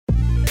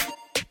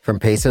From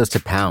pesos to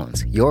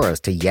pounds,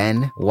 euros to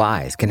yen,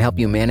 Wise can help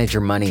you manage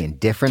your money in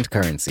different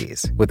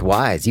currencies. With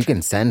Wise, you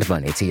can send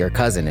money to your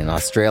cousin in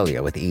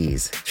Australia with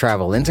ease,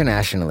 travel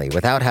internationally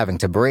without having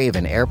to brave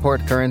an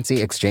airport currency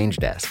exchange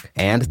desk,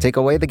 and take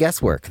away the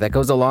guesswork that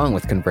goes along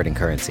with converting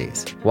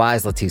currencies.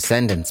 Wise lets you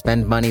send and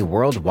spend money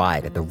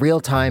worldwide at the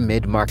real-time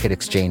mid-market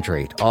exchange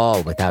rate,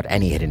 all without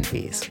any hidden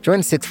fees.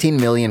 Join 16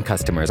 million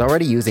customers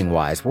already using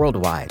Wise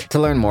worldwide. To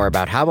learn more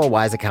about how a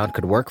Wise account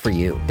could work for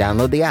you,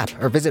 download the app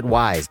or visit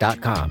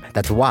wise.com.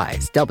 That's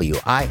Wise,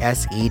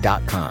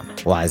 WISE.com.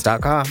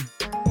 Wise.com.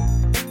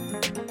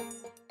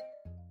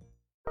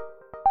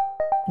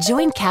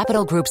 Join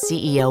Capital Group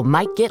CEO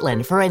Mike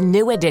Gitlin for a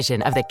new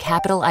edition of the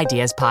Capital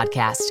Ideas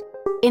Podcast.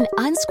 In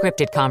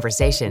unscripted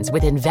conversations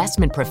with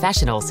investment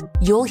professionals,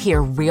 you'll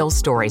hear real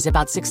stories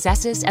about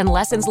successes and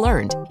lessons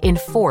learned,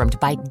 informed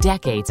by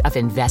decades of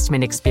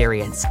investment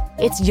experience.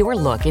 It's your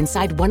look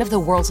inside one of the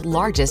world's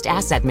largest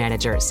asset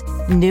managers.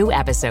 New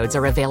episodes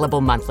are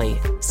available monthly.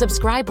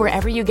 Subscribe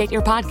wherever you get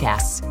your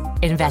podcasts.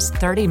 Invest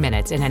 30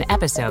 minutes in an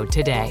episode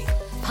today.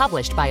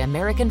 Published by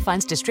American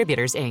Funds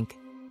Distributors, Inc.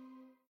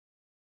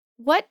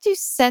 What do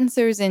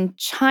censors in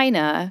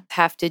China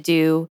have to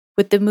do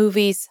with the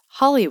movies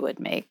Hollywood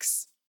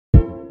makes?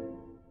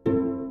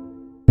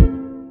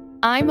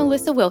 I'm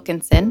Alyssa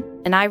Wilkinson,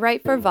 and I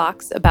write for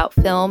Vox about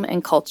film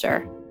and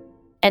culture.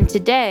 And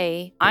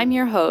today, I'm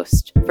your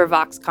host for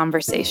Vox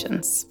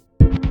Conversations.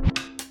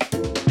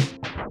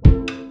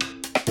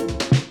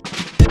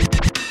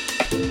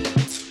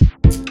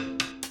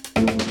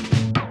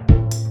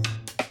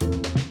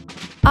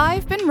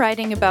 I've been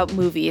writing about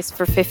movies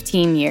for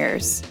 15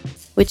 years,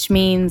 which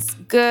means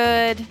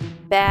good,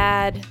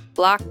 bad,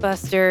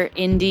 blockbuster,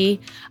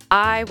 indie.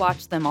 I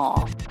watch them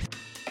all.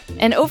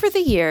 And over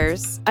the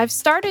years, I've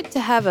started to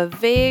have a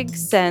vague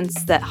sense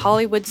that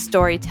Hollywood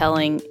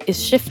storytelling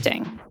is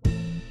shifting.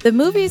 The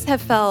movies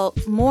have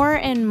felt more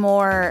and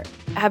more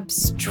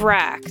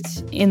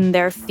abstract in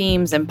their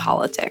themes and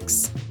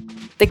politics.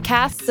 The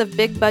casts of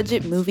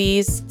big-budget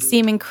movies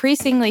seem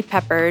increasingly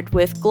peppered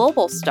with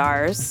global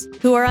stars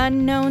who are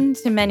unknown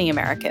to many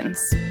Americans.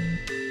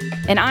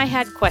 And I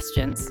had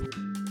questions.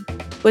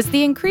 Was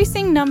the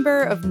increasing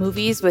number of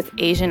movies with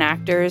Asian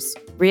actors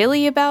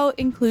really about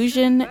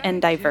inclusion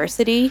and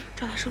diversity?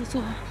 Enough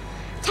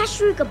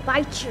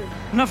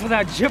of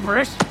that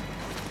gibberish.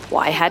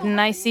 Why hadn't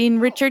I seen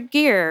Richard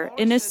Gere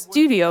in a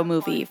studio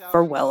movie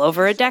for well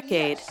over a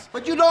decade?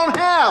 But you don't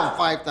have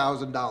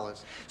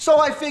 $5,000. So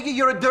I figure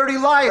you're a dirty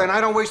liar, and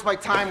I don't waste my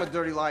time with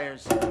dirty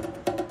liars.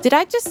 Did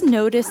I just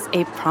notice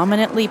a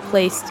prominently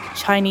placed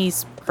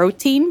Chinese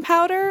protein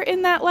powder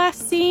in that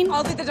last scene?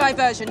 I'll do the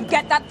diversion.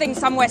 Get that thing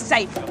somewhere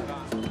safe.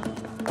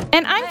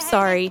 And I'm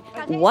sorry,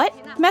 what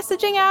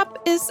messaging app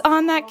is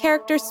on that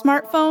character's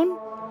smartphone?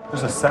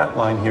 There's a sat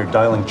line here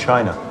dialing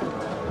China.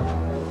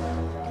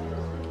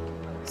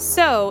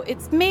 So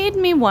it's made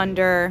me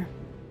wonder,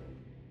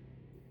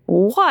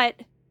 what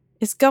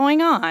is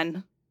going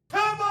on?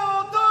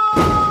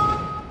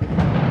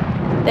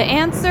 The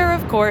answer,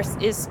 of course,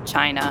 is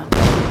China.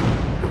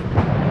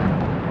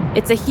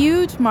 It's a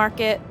huge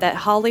market that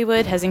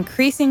Hollywood has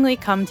increasingly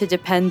come to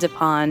depend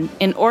upon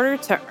in order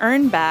to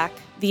earn back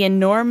the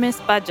enormous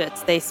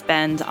budgets they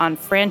spend on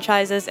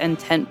franchises and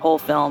tentpole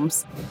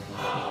films.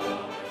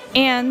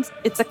 And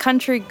it's a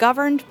country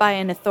governed by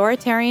an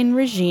authoritarian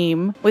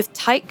regime with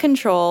tight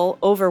control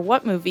over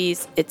what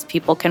movies its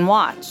people can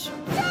watch.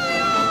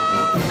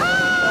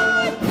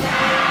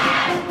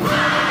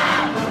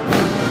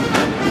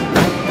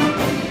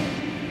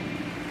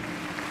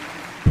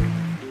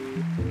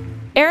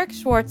 Eric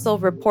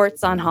Schwartzel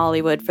reports on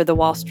Hollywood for the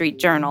Wall Street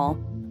Journal,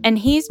 and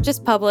he's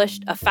just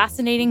published a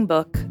fascinating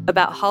book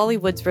about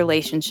Hollywood's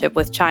relationship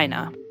with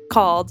China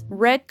called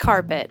Red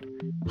Carpet: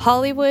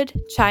 Hollywood,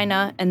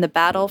 China, and the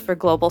Battle for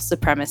Global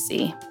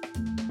Supremacy.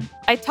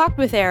 I talked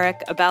with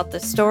Eric about the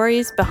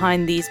stories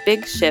behind these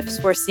big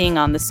shifts we're seeing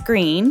on the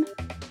screen,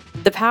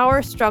 the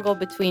power struggle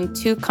between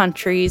two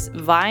countries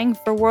vying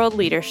for world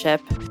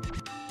leadership,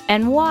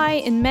 and why,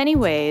 in many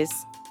ways,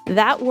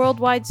 that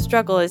worldwide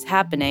struggle is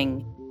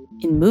happening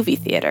in movie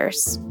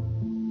theaters.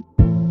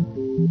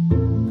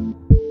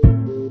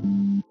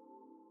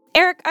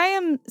 Eric, I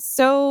am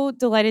so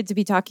delighted to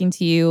be talking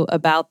to you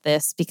about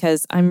this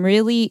because I'm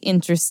really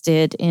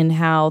interested in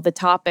how the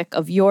topic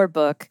of your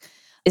book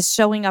is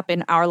showing up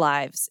in our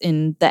lives,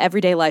 in the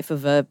everyday life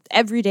of an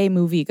everyday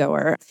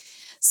moviegoer.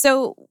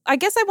 So I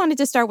guess I wanted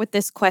to start with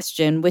this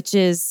question, which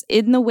is,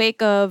 in the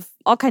wake of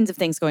all kinds of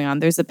things going on,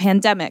 there's a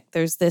pandemic,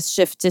 there's this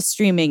shift to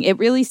streaming. It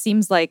really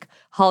seems like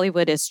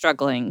Hollywood is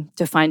struggling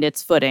to find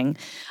its footing.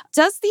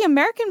 Does the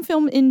American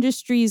film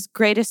industry's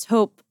greatest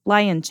hope lie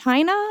in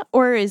China,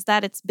 or is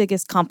that its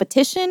biggest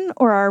competition,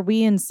 or are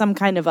we in some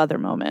kind of other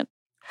moment?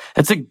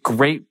 That's a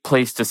great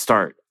place to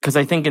start, because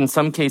I think in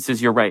some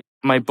cases, you're right.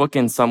 My book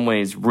in some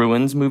ways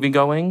ruins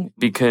moviegoing,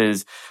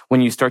 because when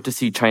you start to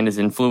see China's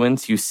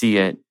influence, you see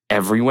it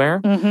everywhere.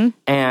 Mm-hmm.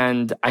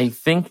 And I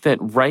think that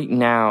right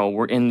now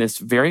we're in this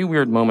very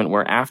weird moment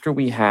where after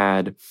we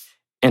had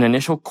an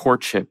initial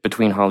courtship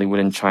between Hollywood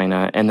and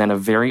China, and then a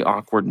very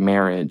awkward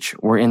marriage.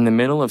 We're in the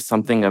middle of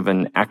something of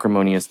an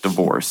acrimonious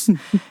divorce.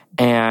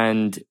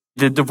 And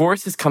the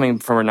divorce is coming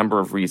from a number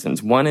of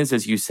reasons. One is,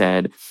 as you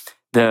said,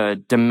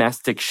 the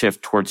domestic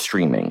shift towards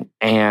streaming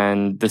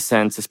and the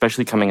sense,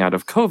 especially coming out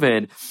of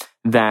COVID,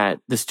 that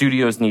the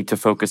studios need to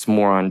focus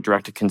more on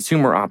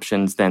direct-to-consumer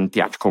options than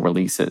theatrical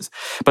releases.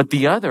 But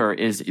the other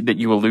is that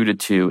you alluded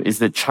to is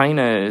that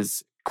China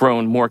is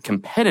grown more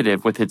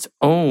competitive with its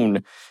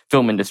own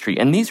film industry.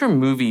 And these are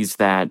movies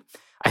that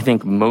I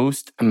think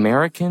most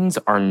Americans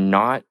are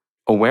not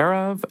aware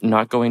of,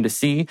 not going to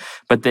see,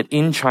 but that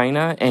in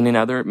China and in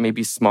other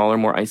maybe smaller,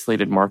 more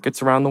isolated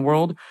markets around the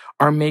world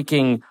are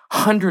making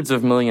hundreds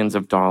of millions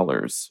of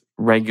dollars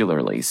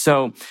regularly.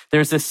 So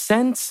there's a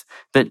sense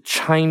that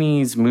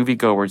Chinese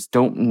moviegoers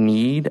don't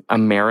need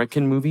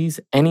American movies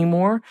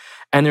anymore.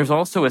 And there's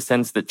also a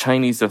sense that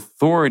Chinese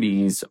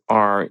authorities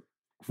are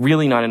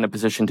really not in a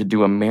position to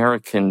do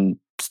American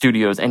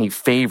studios any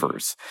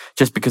favors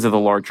just because of the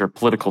larger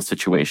political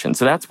situation.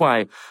 So that's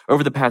why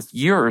over the past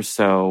year or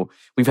so,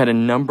 we've had a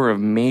number of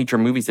major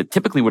movies that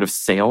typically would have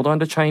sailed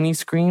onto Chinese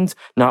screens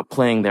not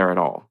playing there at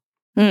all.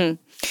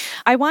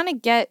 I want to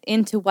get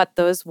into what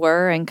those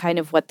were and kind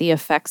of what the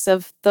effects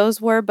of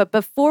those were. But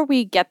before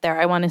we get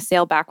there, I want to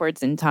sail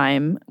backwards in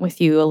time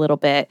with you a little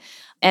bit.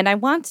 And I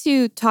want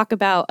to talk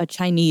about a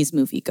Chinese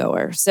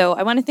moviegoer. So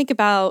I want to think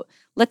about,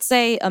 let's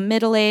say, a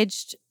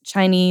middle-aged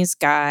Chinese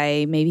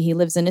guy. Maybe he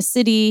lives in a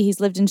city.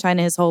 He's lived in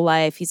China his whole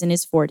life. He's in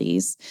his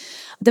 40s.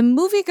 The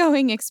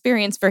movie-going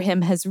experience for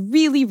him has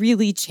really,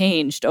 really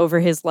changed over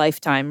his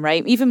lifetime,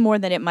 right? Even more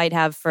than it might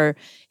have for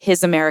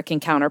his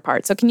American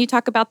counterpart. So can you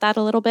talk about that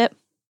a little bit?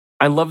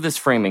 I love this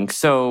framing.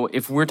 So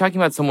if we're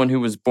talking about someone who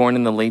was born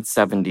in the late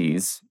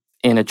 70s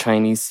in a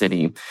Chinese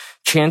city,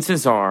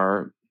 chances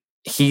are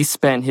he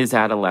spent his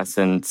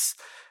adolescence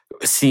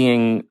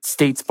seeing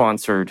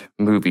state-sponsored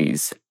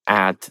movies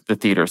at the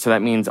theater. So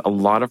that means a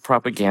lot of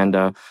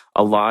propaganda,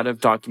 a lot of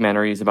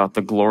documentaries about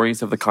the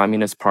glories of the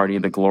Communist Party,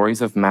 the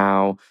glories of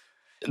Mao,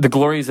 the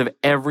glories of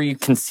every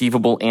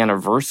conceivable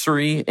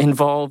anniversary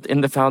involved in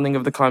the founding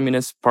of the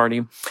Communist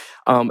Party.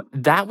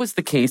 That was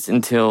the case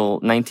until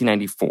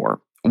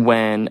 1994,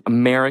 when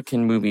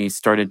American movies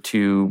started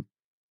to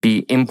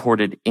be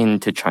imported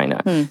into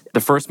China. The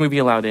first movie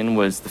allowed in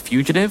was The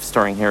Fugitive,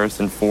 starring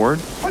Harrison Ford.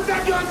 Put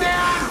that gun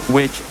down!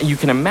 Which you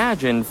can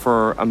imagine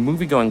for a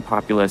movie-going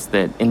populace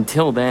that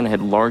until then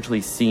had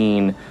largely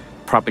seen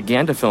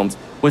propaganda films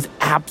was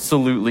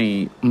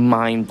absolutely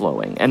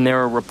mind-blowing. And there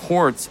are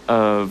reports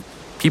of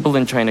people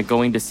in China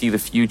going to see The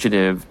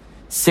Fugitive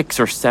 6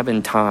 or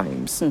 7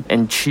 times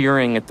and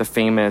cheering at the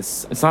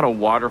famous, it's not a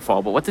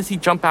waterfall, but what does he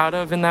jump out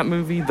of in that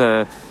movie?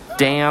 The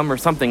dam or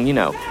something, you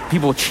know.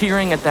 People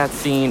cheering at that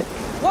scene.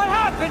 What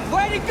happened?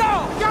 Where'd he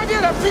go? Y'all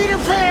get a Peter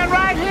Pan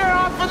right here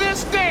off of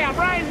this dam,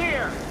 right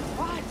here.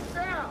 What?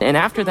 And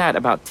after that,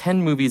 about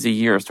 10 movies a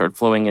year started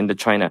flowing into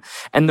China.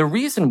 And the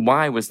reason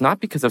why was not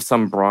because of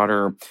some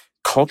broader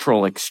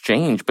cultural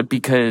exchange, but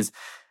because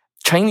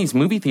Chinese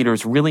movie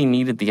theaters really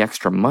needed the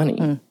extra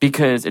money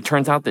because it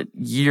turns out that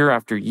year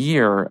after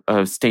year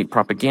of state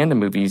propaganda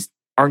movies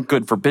aren't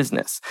good for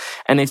business.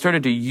 And they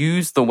started to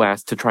use the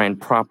West to try and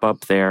prop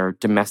up their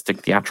domestic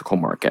theatrical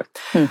market.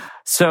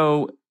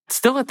 So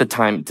still at the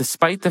time,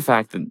 despite the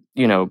fact that,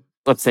 you know,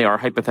 let's say our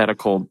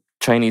hypothetical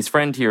Chinese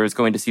friend here is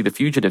going to see The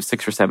Fugitive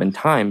 6 or 7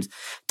 times,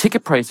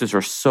 ticket prices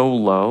are so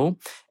low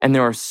and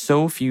there are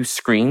so few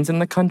screens in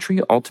the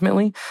country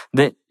ultimately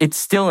that it's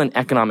still an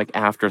economic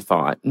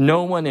afterthought.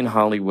 No one in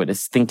Hollywood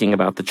is thinking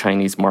about the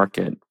Chinese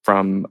market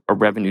from a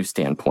revenue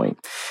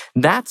standpoint.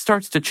 That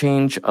starts to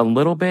change a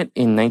little bit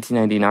in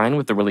 1999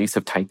 with the release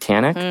of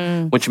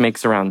Titanic, which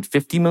makes around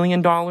 $50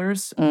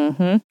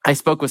 million. I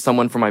spoke with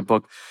someone for my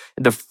book.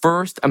 The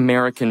first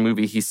American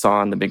movie he saw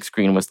on the big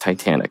screen was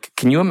Titanic.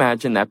 Can you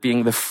imagine that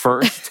being the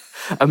first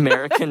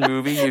American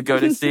movie you go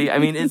to see? I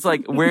mean, it's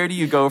like, where do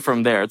you go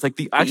from there? It's like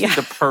the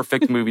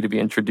perfect movie to be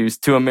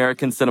introduced to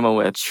American cinema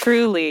with.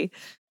 Truly.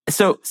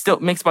 So still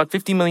makes about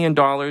 $50 million.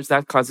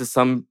 That causes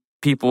some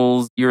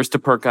people's ears to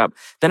perk up.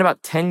 Then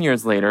about 10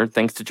 years later,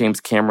 thanks to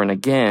James Cameron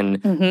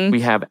again, we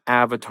have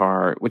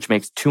Avatar, which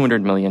makes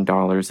 $200 million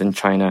in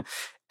China.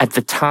 At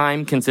the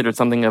time, considered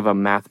something of a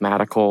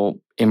mathematical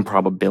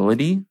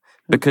improbability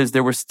because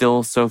there were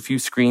still so few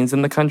screens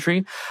in the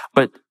country.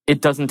 But it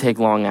doesn't take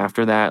long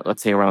after that,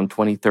 let's say around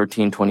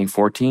 2013,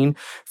 2014,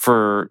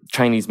 for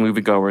Chinese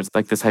moviegoers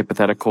like this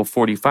hypothetical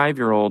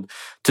 45-year-old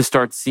to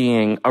start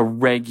seeing a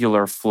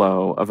regular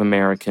flow of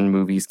American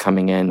movies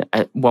coming in.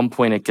 At one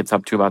point, it gets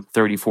up to about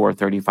 34,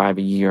 35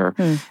 a year.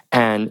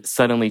 And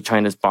suddenly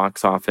China's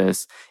box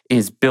office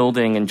is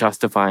building and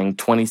justifying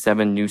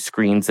 27 new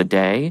screens a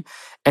day.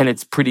 And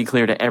it's pretty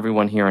clear to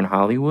everyone here in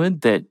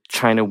Hollywood that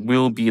China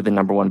will be the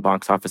number one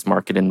box office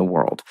market in the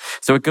world.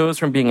 So it goes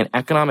from being an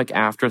economic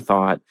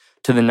afterthought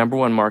to the number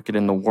one market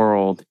in the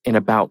world in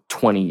about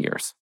 20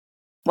 years.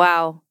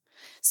 Wow.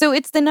 So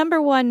it's the number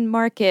one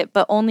market,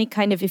 but only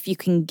kind of if you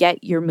can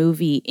get your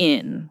movie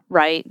in,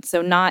 right?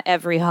 So not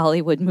every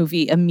Hollywood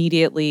movie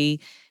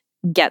immediately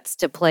gets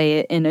to play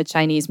it in a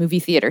Chinese movie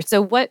theater.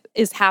 So what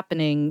is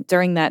happening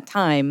during that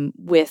time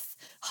with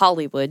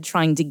Hollywood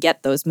trying to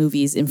get those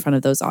movies in front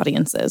of those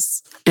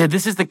audiences? Yeah,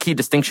 this is the key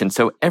distinction.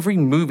 So every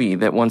movie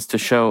that wants to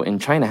show in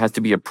China has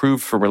to be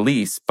approved for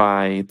release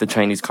by the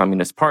Chinese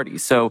Communist Party.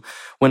 So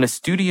when a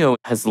studio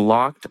has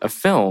locked a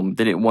film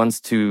that it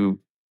wants to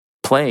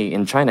play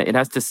in China, it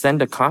has to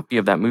send a copy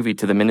of that movie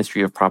to the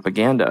Ministry of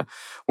Propaganda,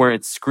 where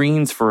it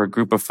screens for a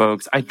group of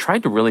folks. I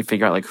tried to really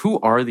figure out, like,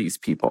 who are these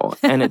people?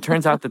 And it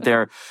turns out that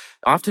they're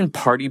often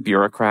party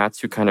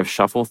bureaucrats who kind of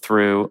shuffle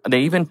through.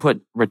 They even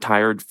put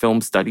retired film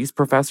studies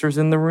professors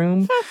in the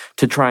room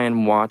to try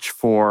and watch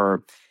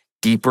for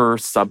deeper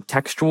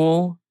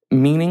subtextual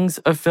meanings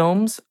of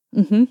films.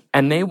 Mm-hmm.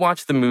 And they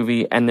watch the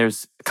movie, and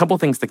there's a couple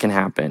things that can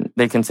happen.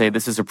 They can say,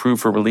 this is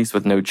approved for release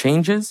with no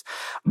changes.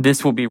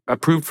 This will be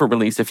approved for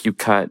release if you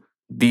cut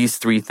these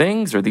 3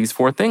 things or these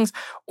 4 things,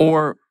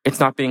 or it's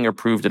not being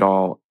approved at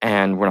all,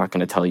 and we're not going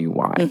to tell you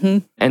why.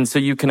 Mm-hmm. And so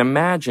you can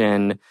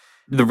imagine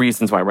the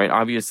reasons why, right?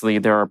 Obviously,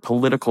 there are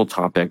political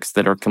topics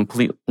that are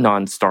complete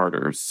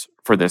non-starters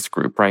for this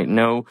group, right?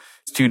 No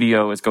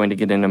studio is going to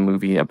get in a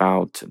movie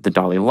about the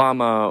Dalai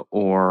Lama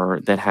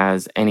or that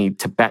has any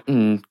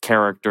Tibetan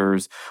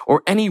characters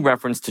or any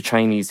reference to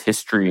Chinese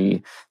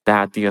history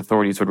that the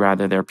authorities would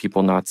rather their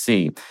people not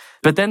see.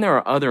 But then there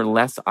are other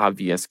less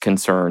obvious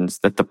concerns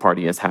that the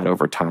party has had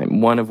over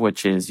time, one of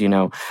which is,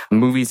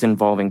 movies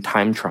involving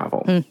time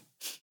travel.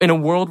 In a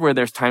world where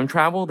there's time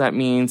travel, that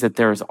means that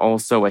there's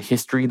also a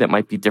history that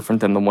might be different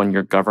than the one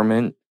your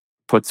government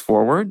puts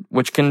forward,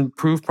 which can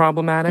prove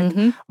problematic.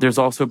 Mm-hmm. There's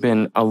also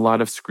been a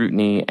lot of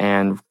scrutiny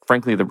and,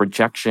 frankly, the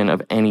rejection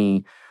of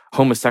any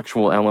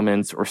homosexual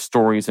elements or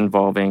stories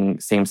involving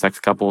same-sex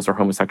couples or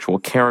homosexual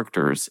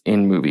characters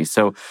in movies.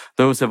 So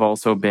those have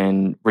also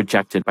been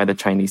rejected by the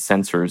Chinese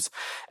censors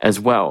as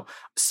well.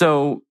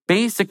 So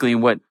basically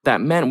what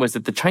that meant was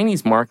that the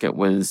Chinese market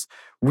was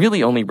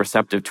really only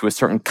receptive to a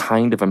certain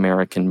kind of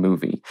American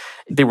movie.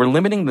 They were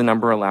limiting the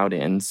number allowed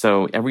in,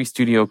 so every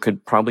studio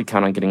could probably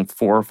count on getting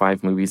 4 or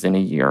 5 movies in a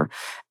year.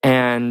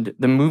 And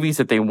the movies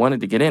that they wanted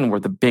to get in were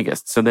the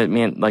biggest. So that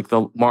meant like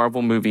the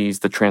Marvel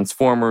movies, the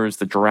Transformers,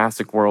 the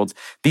Jurassic Worlds.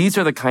 These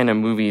are the kind of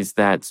movies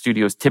that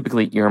studios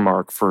typically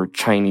earmark for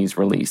Chinese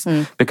release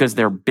because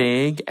they're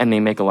big and they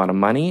make a lot of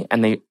money,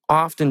 and they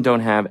often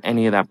don't have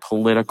any of that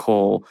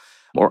political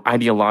or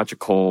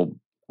ideological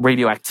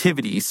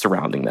radioactivity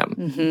surrounding them.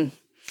 Mm-hmm.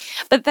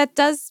 But that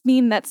does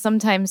mean that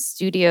sometimes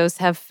studios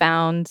have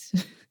found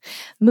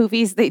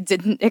movies they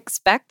didn't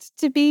expect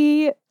to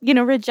be,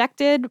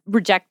 rejected,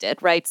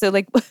 right? So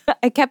like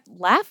I kept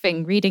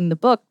laughing reading the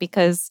book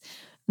because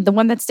the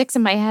one that sticks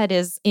in my head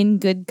is In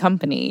Good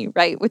Company,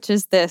 right? Which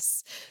is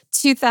this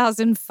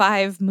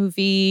 2005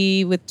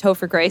 movie with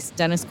Topher Grace,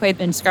 Dennis Quaid,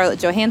 and Scarlett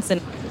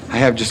Johansson. I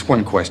have just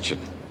one question.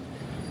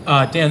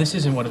 Dan, this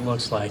isn't what it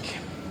looks like.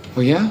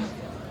 Oh, yeah?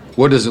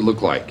 What does it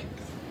look like?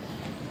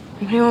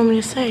 What do you want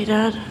me to say,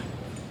 Dad?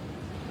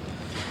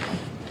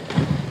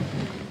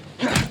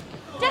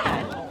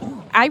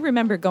 I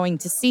remember going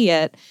to see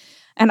it,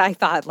 and I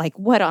thought, like,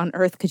 what on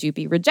earth could you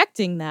be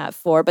rejecting that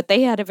for? But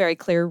they had a very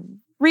clear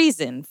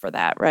reason for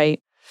that,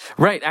 right?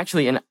 Right,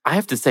 actually, and I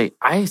have to say,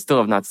 I still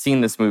have not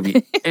seen this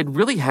movie. It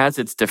really has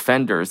its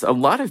defenders. A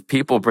lot of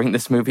people bring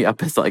this movie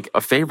up as like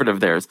a favorite of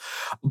theirs.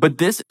 But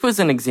this was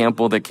an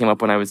example that came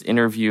up when I was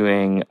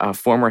interviewing a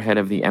former head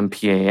of the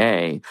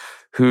MPAA,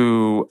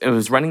 who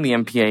was running the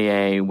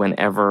MPAA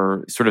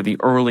whenever sort of the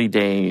early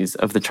days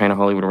of the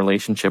China-Hollywood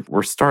relationship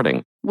were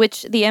starting.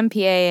 Which the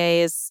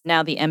MPAA is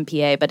now the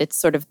MPA, but it's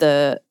sort of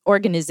the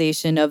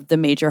organization of the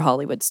major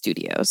Hollywood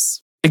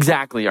studios.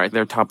 Exactly, right.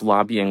 Their top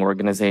lobbying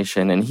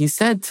organization. And he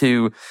said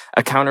to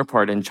a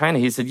counterpart in China,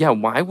 he said, yeah,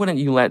 why wouldn't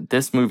you let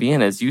this movie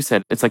in? As you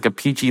said, it's like a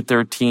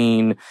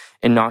PG-13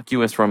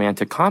 innocuous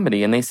romantic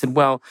comedy. And they said,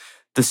 well,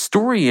 the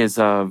story is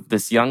of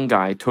this young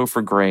guy,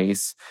 Topher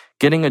Grace,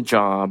 getting a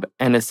job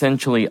and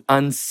essentially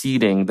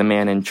unseating the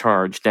man in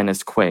charge,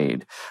 Dennis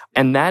Quaid.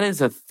 And that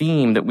is a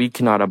theme that we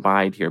cannot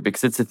abide here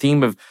because it's a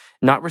theme of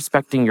not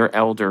respecting your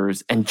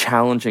elders and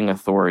challenging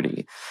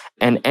authority.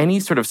 And any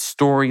sort of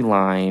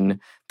storyline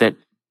that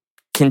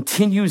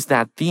continues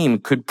that theme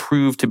could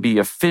prove to be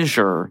a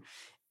fissure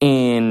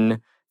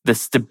in the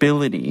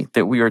stability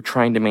that we are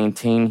trying to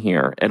maintain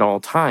here at all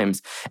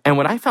times. And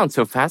what I found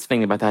so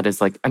fascinating about that is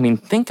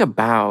think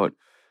about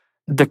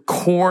the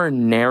core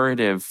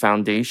narrative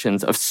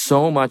foundations of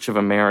so much of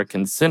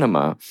American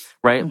cinema,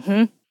 right?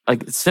 Mm-hmm.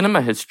 Like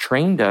cinema has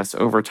trained us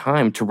over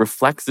time to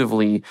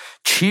reflexively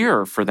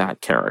cheer for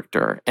that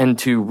character and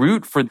to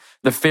root for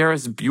the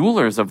Ferris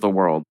Buellers of the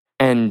world.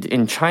 And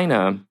in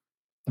China,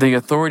 the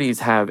authorities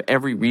have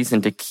every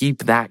reason to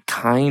keep that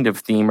kind of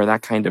theme or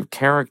that kind of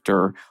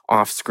character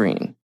off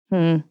screen.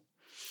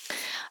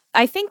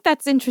 I think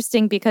that's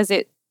interesting because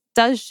it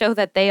does show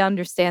that they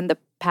understand the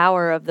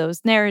power of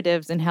those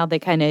narratives and how they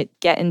kind of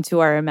get into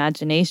our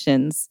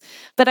imaginations.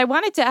 But I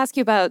wanted to ask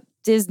you about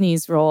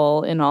Disney's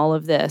role in all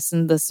of this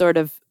and the sort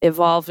of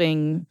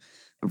evolving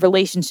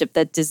relationship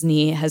that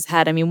Disney has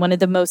had. I mean, one of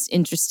the most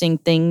interesting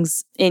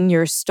things in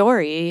your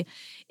story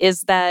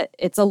is that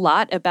it's a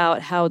lot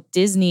about how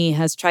Disney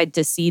has tried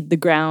to seed the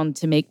ground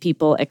to make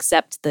people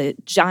accept the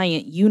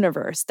giant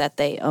universe that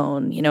they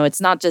own. You know, it's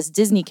not just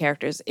Disney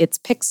characters, it's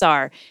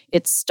Pixar,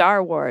 it's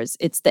Star Wars,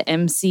 it's the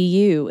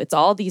MCU, it's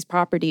all these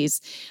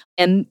properties.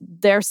 And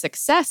their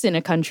success in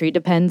a country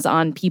depends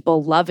on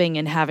people loving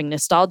and having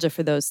nostalgia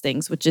for those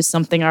things, which is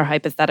something our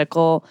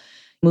hypothetical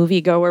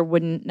moviegoer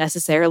wouldn't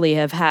necessarily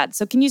have had.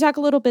 So can you talk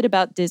a little bit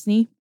about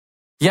Disney?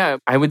 Yeah,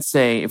 I would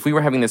say if we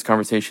were having this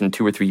conversation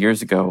 2 or 3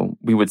 years ago,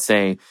 we would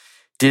say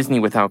Disney,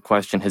 without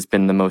question, has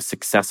been the most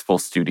successful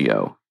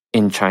studio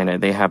in China.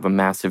 They have a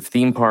massive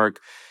theme park.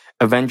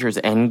 Avengers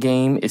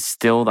Endgame is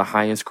still the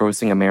highest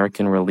grossing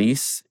American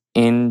release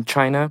in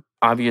China.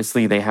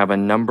 Obviously, they have a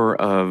number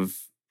of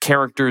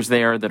characters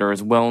there that are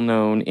as well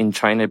known in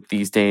China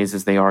these days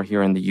as they are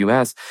here in the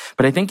US.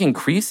 But I think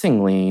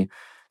increasingly,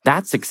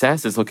 that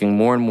success is looking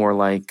more and more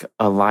like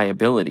a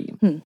liability.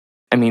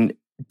 I mean,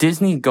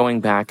 Disney,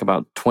 going back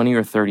about 20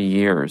 or 30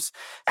 years,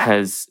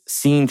 has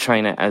seen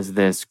China as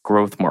this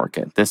growth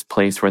market, this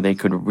place where they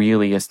could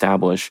really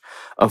establish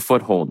a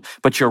foothold.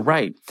 But you're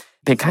right,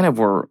 they kind of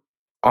were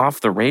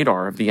off the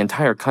radar of the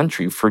entire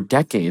country for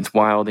decades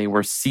while they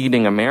were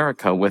seeding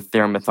America with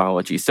their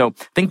mythology. So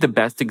I think the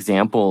best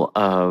example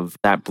of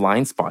that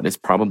blind spot is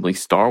probably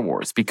Star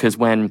Wars, because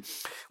when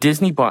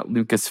Disney bought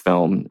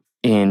Lucasfilm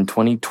in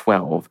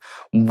 2012,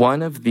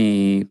 one of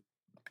the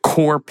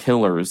core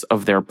pillars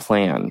of their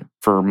plan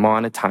for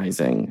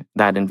monetizing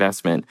that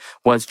investment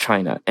was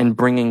China and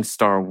bringing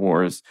Star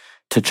Wars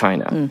to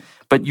China.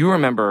 But you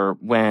remember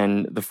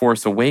when The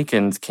Force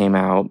Awakens came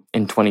out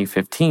in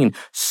 2015,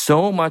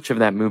 so much of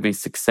that movie's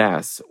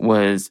success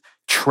was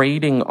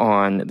trading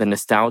on the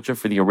nostalgia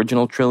for the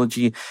original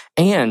trilogy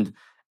and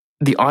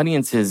the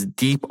audience's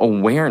deep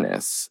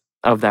awareness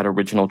of that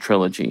original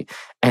trilogy.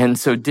 And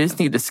so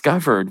Disney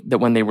discovered that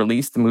when they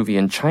released the movie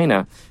in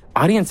China,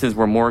 audiences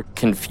were more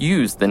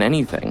confused than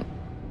anything.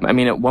 I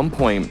mean, at one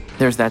point,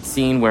 there's that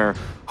scene where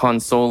Han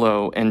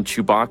Solo and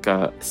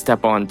Chewbacca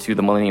step onto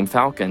the Millennium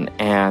Falcon,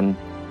 and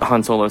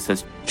Han Solo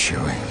says,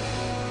 "Chewie,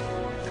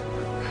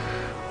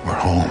 we're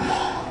home."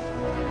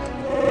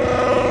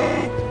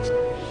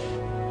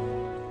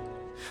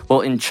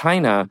 Well, in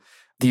China,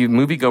 the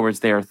moviegoers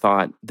there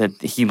thought that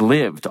he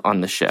lived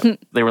on the ship.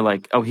 They were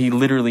like, oh, he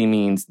literally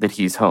means that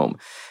he's home.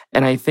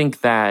 And I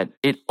think that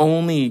it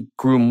only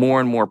grew more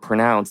and more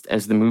pronounced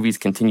as the movies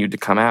continued to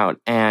come out.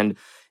 And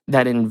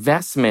that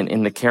investment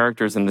in the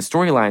characters and the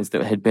storylines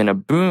that had been a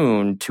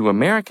boon to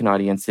American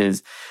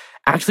audiences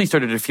actually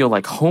started to feel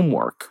like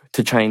homework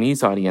to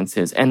Chinese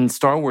audiences. And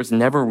Star Wars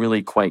never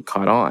really quite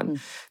caught on.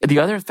 The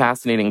other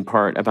fascinating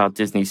part about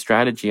Disney's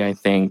strategy, I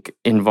think,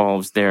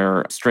 involves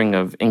their string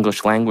of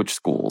English language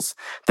schools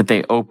that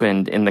they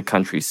opened in the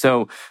country.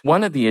 So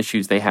one of the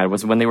issues they had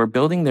was when they were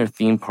building their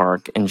theme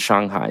park in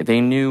Shanghai,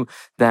 they knew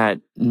that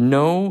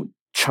no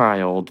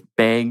child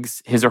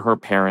begs his or her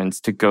parents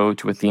to go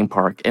to a theme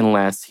park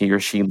unless he or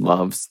she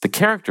loves the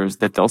characters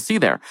that they'll see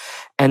there.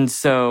 And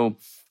so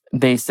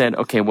they said,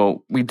 okay,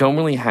 well, we don't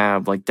really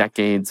have like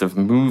decades of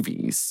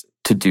movies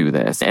to do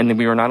this. And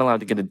we were not allowed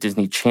to get a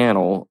Disney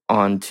Channel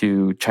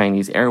onto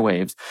Chinese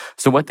airwaves.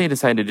 So what they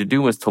decided to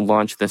do was to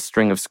launch this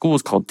string of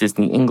schools called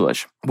Disney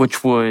English,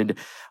 which would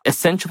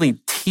essentially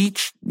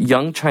teach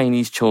young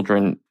Chinese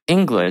children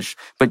English,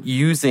 but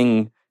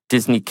using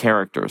Disney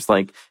characters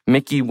like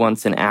Mickey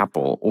wants an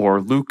apple or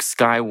Luke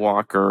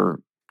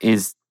Skywalker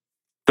is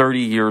 30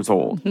 years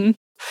old.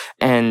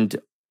 And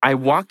I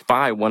walked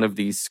by one of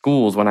these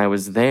schools when I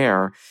was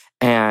there,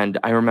 and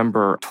I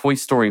remember Toy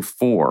Story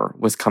 4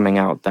 was coming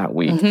out that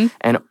week,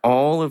 and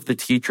all of the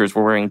teachers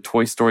were wearing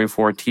Toy Story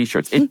 4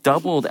 t-shirts. It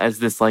doubled as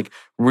this like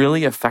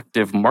really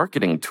effective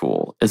marketing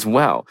tool as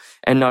well.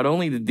 And not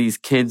only did these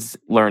kids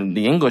learn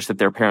the English that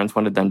their parents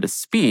wanted them to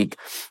speak,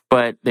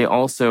 but they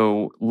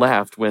also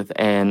left with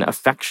an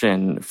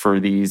affection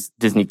for these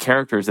Disney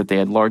characters that they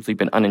had largely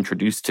been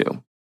unintroduced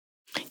to.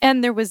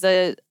 And there was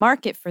a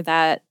market for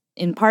that,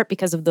 in part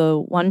because of the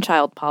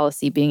one-child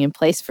policy being in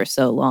place for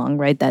so long,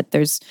 right? That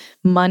there's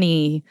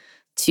money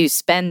to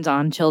spend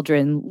on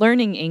children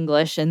learning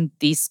English, and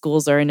these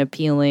schools are an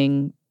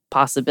appealing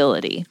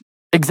possibility.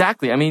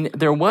 Exactly. I mean,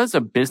 there was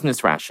a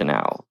business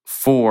rationale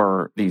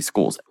for these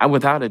schools,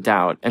 without a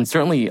doubt, and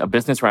certainly a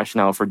business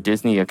rationale for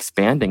Disney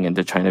expanding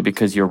into China,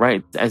 because you're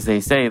right. As they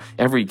say,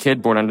 every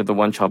kid born under the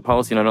one-child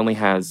policy not only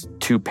has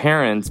two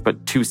parents,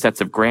 but two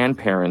sets of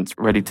grandparents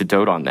ready to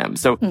dote on them.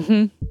 So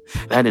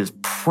that is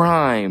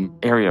prime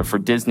area for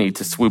Disney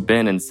to swoop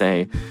in and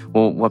say,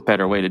 well, what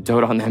better way to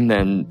dote on them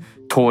than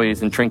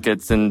toys and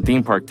trinkets and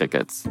theme park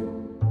tickets?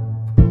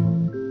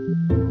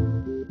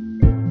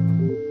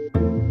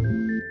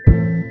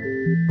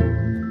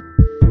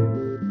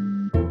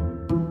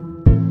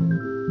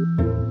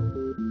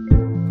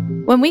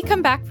 When we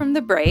come back from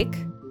the break,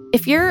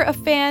 if you're a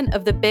fan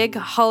of the big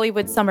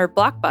Hollywood summer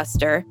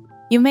blockbuster,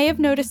 you may have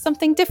noticed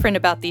something different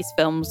about these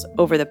films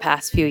over the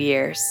past few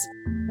years.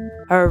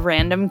 A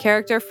random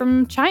character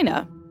from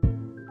China.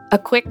 A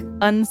quick,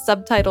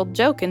 unsubtitled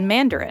joke in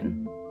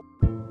Mandarin.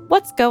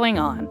 What's going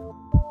on?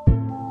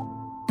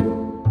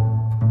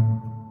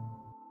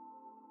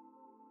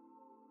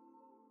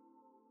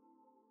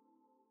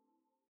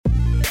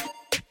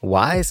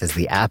 Wise is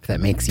the app that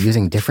makes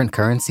using different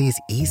currencies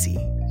easy.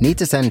 Need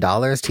to send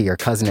dollars to your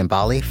cousin in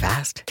Bali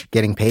fast?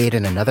 Getting paid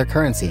in another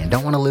currency and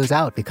don't want to lose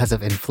out because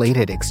of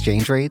inflated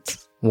exchange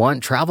rates?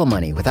 Want travel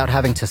money without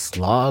having to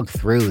slog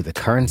through the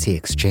currency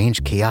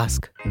exchange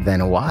kiosk?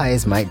 Then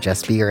Wise might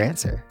just be your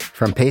answer.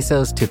 From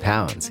pesos to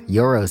pounds,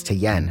 euros to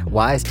yen,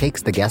 Wise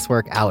takes the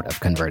guesswork out of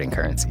converting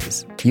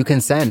currencies. You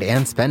can send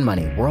and spend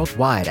money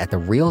worldwide at the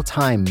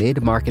real-time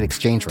mid-market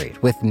exchange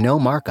rate with no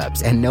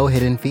markups and no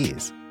hidden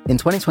fees. In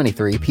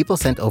 2023, people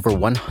sent over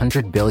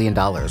 $100 billion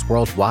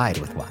worldwide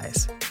with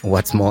Wise.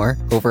 What's more,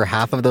 over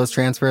half of those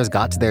transfers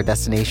got to their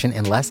destination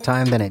in less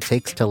time than it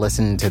takes to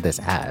listen to this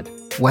ad.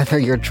 Whether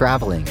you're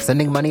traveling,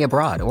 sending money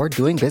abroad, or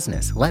doing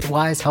business, let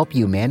Wise help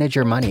you manage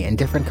your money in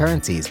different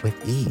currencies with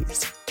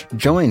ease.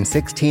 Join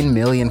 16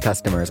 million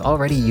customers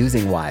already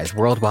using Wise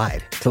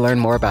worldwide. To learn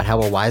more about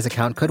how a Wise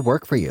account could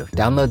work for you,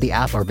 download the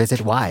app or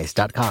visit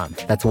wise.com.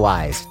 That's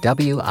Wise,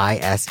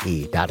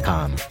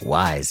 WISE.com,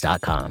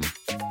 wise.com.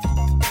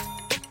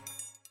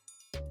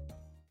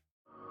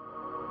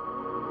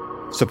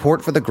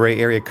 Support for the gray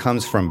area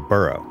comes from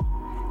Burrow.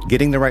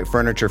 Getting the right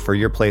furniture for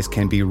your place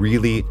can be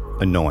really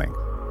annoying.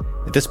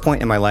 At this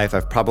point in my life,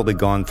 I've probably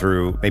gone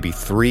through maybe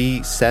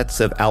 3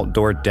 sets of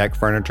outdoor deck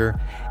furniture,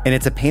 and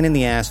it's a pain in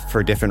the ass for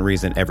a different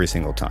reason every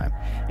single time.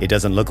 It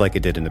doesn't look like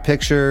it did in the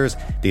pictures,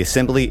 the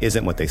assembly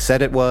isn't what they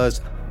said it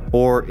was,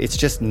 or it's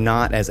just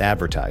not as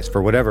advertised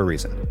for whatever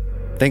reason.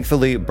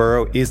 Thankfully,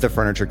 Burrow is the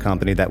furniture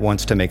company that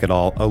wants to make it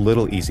all a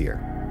little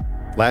easier.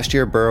 Last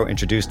year, Burrow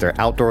introduced their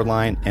outdoor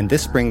line, and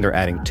this spring they're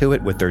adding to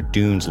it with their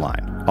Dunes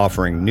line,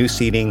 offering new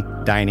seating,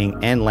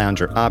 dining, and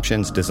lounger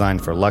options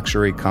designed for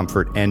luxury,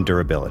 comfort, and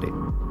durability.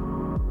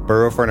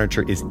 Burrow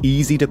furniture is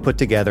easy to put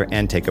together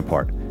and take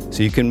apart,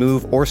 so you can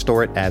move or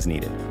store it as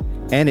needed.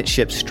 And it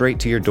ships straight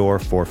to your door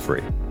for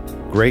free.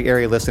 Gray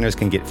Area listeners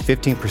can get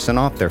 15%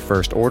 off their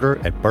first order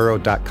at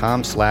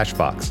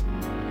burrow.com/Vox.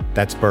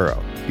 That's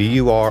Burrow,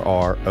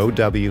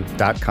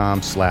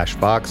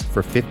 BURROW.com/Vox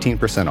for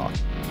 15%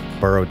 off.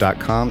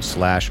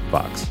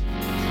 burrow.com/Vox.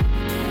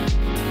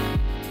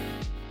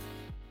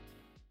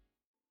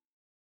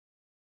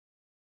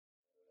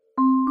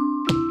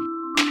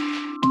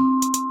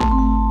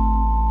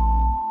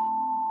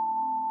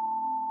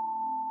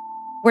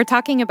 We're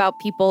talking about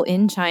people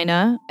in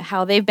China,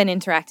 how they've been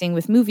interacting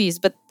with movies,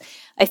 but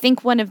I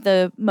think one of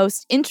the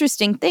most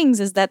interesting things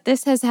is that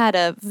this has had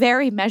a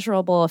very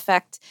measurable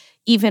effect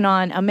even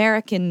on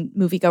American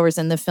moviegoers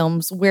and the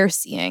films we're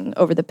seeing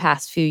over the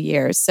past few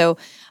years. So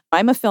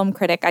I'm a film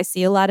critic. I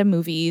see a lot of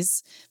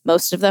movies.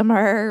 Most of them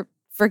are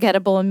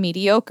forgettable and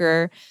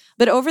mediocre.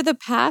 But over the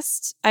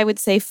past, I would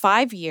say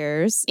 5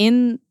 years,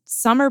 in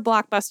summer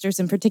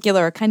blockbusters in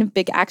particular, or kind of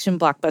big action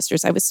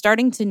blockbusters, I was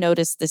starting to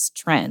notice this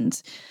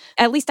trend.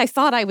 At least I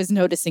thought I was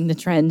noticing the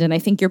trend, and I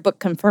think your book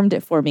confirmed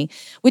it for me,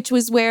 which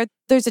was where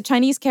there's a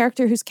Chinese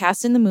character who's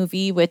cast in the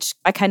movie, which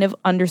I kind of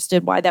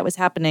understood why that was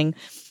happening.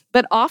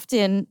 But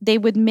often they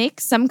would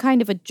make some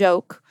kind of a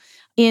joke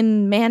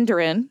in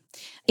Mandarin.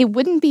 It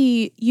wouldn't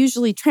be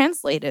usually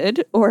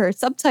translated or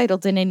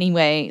subtitled in any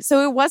way.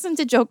 So it wasn't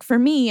a joke for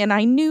me, and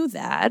I knew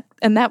that,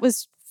 and that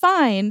was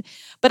fine.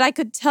 But I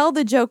could tell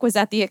the joke was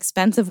at the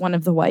expense of one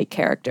of the white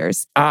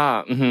characters.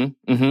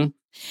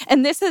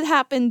 And this had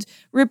happened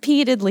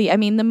repeatedly. I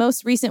mean, the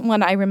most recent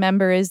one I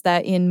remember is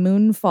that in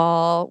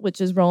Moonfall,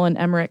 which is Roland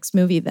Emmerich's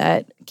movie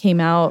that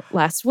came out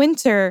last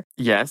winter.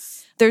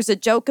 Yes. There's a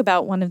joke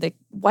about one of the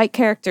white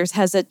characters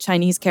has a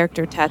Chinese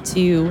character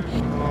tattoo.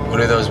 What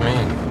do those mean?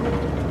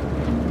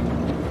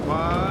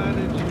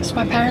 It's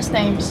my parents'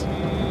 names.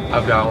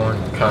 I've got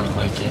one, kind of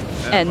like it.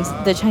 And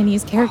the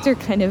Chinese character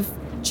kind of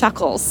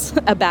chuckles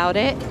about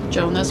it.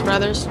 Jonas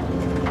Brothers.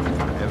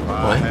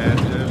 What?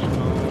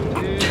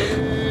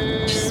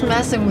 Just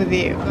messing with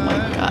you. Oh my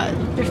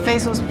God. Your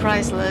face was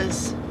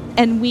priceless.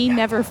 And we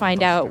never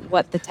find out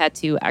what the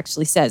tattoo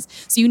actually says.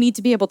 So you need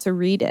to be able to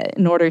read it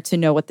in order to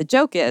know what the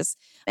joke is.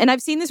 And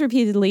I've seen this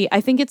repeatedly.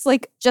 I think it's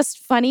like just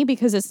funny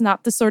because it's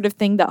not the sort of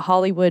thing that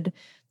Hollywood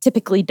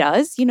typically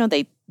does. You know,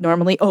 they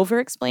normally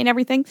over-explain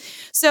everything.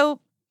 So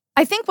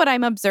I think what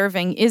I'm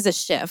observing is a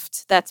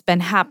shift that's been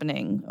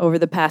happening over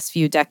the past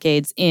few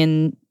decades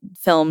in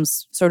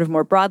films sort of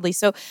more broadly.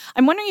 So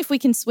I'm wondering if we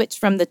can switch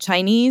from the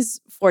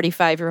Chinese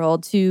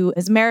 45-year-old to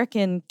his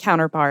American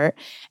counterpart.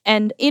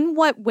 And in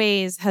what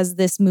ways has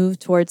this move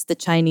towards the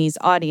Chinese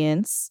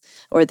audience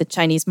or the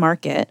Chinese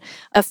market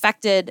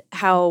affected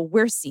how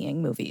we're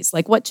seeing movies?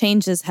 Like what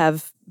changes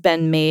have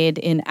been made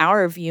in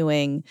our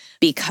viewing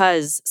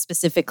because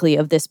specifically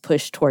of this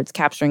push towards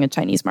capturing a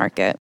Chinese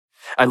market?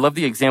 I love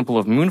the example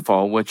of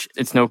Moonfall, which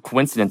it's no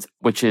coincidence,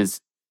 which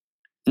is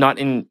not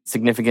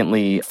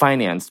insignificantly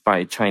financed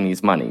by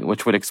Chinese money,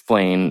 which would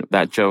explain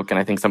that joke and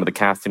I think some of the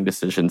casting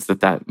decisions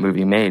that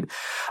movie made.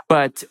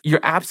 But you're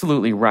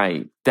absolutely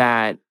right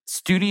that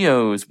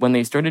studios, when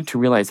they started to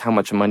realize how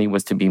much money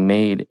was to be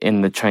made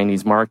in the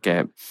Chinese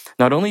market,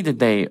 not only did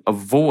they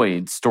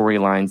avoid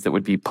storylines that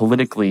would be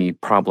politically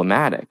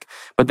problematic,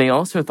 but they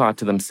also thought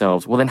to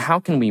themselves, well, then how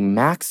can we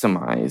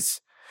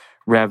maximize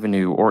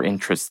revenue or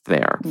interest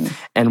there?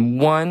 And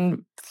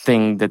one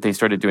thing that they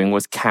started doing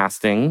was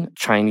casting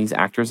Chinese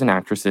actors and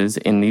actresses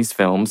in these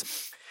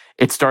films.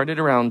 It started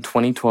around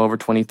 2012 or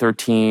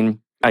 2013,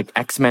 like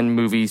X-Men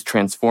movies,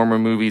 Transformer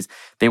movies.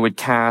 They would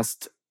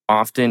cast,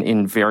 often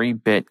in very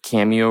bit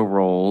cameo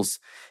roles,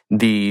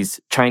 these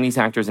Chinese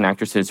actors and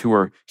actresses who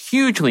were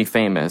hugely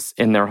famous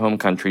in their home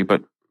country,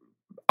 but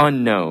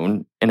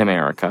unknown in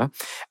America,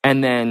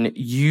 and then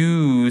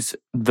use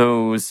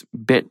those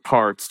bit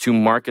parts to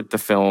market the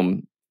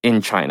film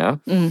in China.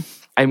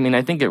 I mean,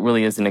 I think it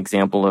really is an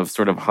example of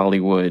sort of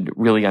Hollywood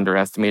really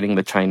underestimating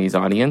the Chinese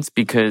audience,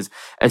 because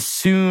as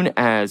soon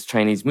as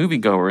Chinese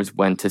moviegoers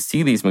went to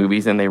see these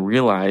movies and they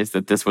realized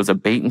that this was a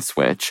bait and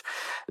switch,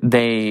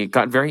 they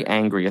got very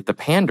angry at the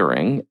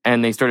pandering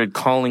and they started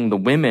calling the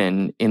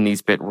women in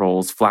these bit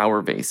roles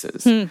flower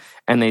vases.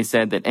 And they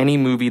said that any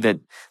movie that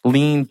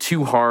leaned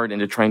too hard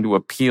into trying to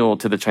appeal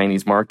to the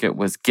Chinese market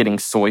was getting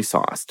soy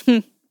sauced.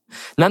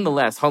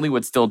 Nonetheless,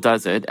 Hollywood still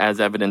does it, as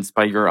evidenced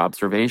by your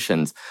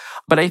observations.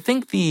 But I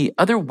think the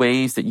other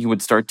ways that you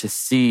would start to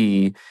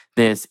see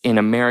this in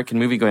American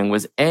moviegoing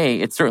was, A,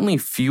 it certainly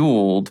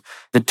fueled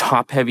the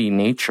top-heavy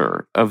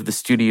nature of the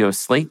studio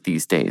slate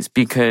these days,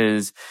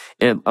 because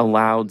it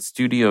allowed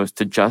studios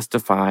to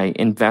justify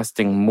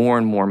investing more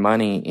and more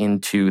money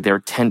into their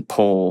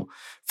tentpole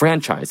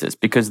franchises,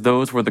 because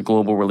those were the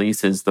global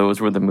releases. Those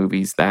were the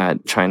movies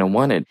that China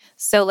wanted.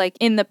 So like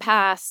in the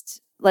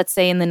past, let's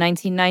say in the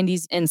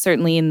 1990s and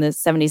certainly in the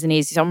 70s and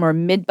 80s, some more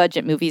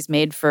mid-budget movies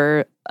made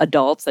for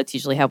adults. That's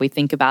usually how we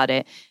think about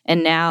it.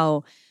 And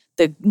now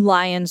the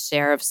lion's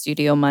share of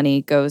studio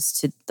money goes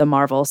to the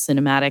Marvel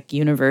Cinematic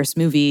Universe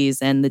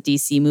movies and the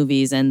DC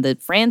movies and the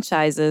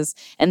franchises.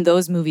 And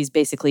those movies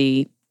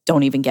basically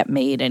don't even get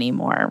made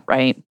anymore,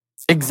 right?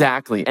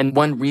 Exactly. And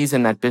one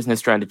reason that business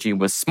strategy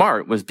was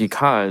smart was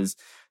because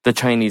the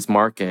Chinese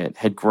market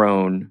had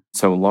grown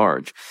so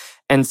large.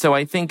 And so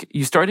I think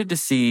you started to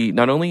see,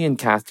 not only in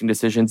casting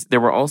decisions, there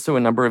were also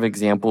a number of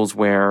examples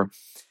where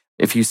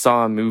if you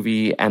saw a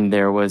movie and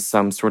there was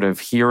some sort of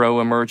hero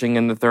emerging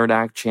in the third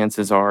act,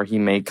 chances are he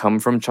may come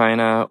from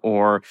China,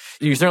 or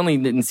you certainly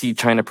didn't see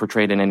China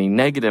portrayed in any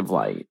negative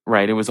light,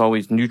 right? It was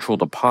always neutral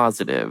to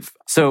positive.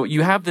 So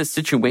you have this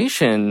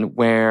situation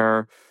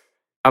where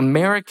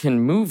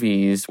American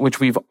movies, which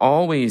we've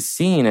always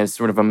seen as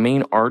sort of a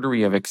main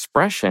artery of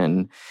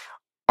expression,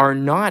 are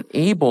not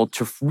able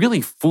to really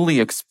fully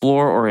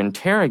explore or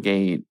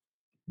interrogate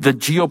the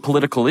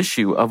geopolitical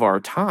issue of our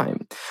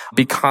time,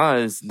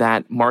 because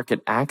that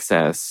market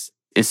access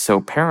is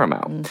so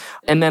paramount.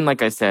 And then,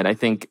 like I said, I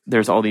think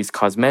there's all these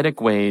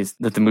cosmetic ways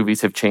that the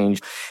movies have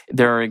changed.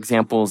 There are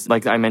examples,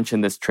 like I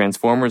mentioned this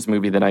Transformers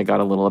movie that I got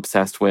a little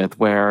obsessed with,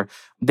 where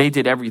they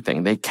did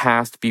everything. They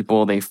cast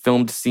people, they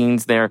filmed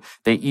scenes there.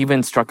 They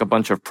even struck a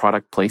bunch of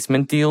product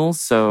placement deals.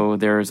 So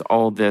there's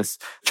all this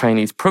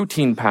Chinese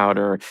protein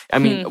powder. I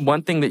mean,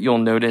 one thing that you'll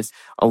notice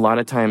a lot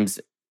of times,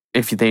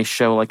 if they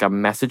show like a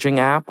messaging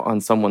app on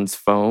someone's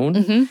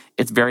phone,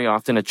 it's very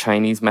often a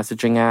Chinese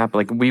messaging app.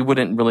 Like we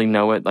wouldn't really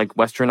know it, like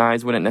Western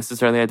eyes wouldn't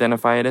necessarily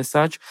identify it as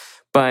such,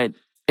 but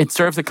it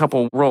serves a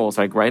couple roles,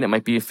 like, right? It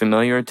might be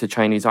familiar to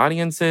Chinese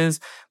audiences,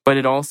 but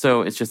it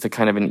also is just a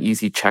kind of an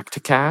easy check to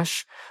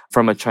cash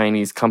from a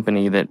Chinese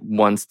company that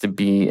wants to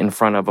be in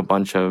front of a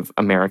bunch of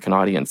American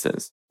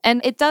audiences. And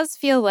it does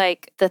feel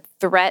like the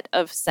threat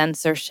of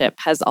censorship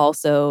has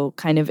also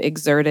kind of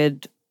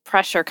exerted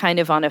pressure kind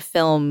of on a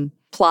film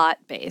plot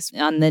based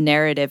on the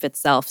narrative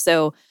itself.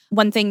 So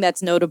one thing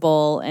that's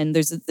notable, and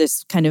there's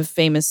this kind of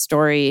famous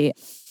story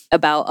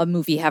about a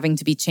movie having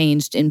to be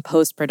changed in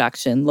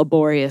post-production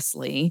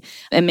laboriously.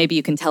 And maybe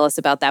you can tell us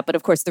about that. But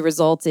of course, the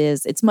result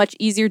is it's much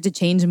easier to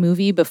change a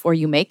movie before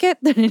you make it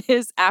than it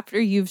is after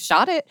you've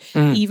shot it,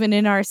 even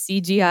in our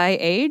CGI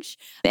age.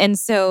 And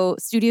so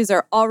studios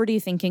are already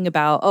thinking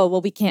about, oh, well,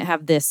 we can't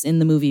have this in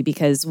the movie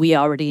because we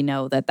already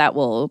know that that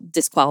will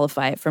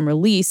disqualify it from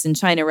release in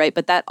China, right?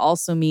 But that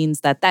also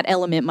means that that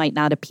element might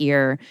not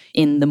appear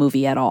in the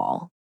movie at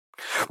all.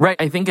 Right.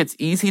 I think it's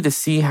easy to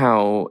see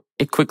how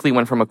it quickly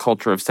went from a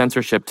culture of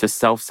censorship to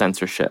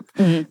self-censorship,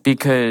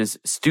 because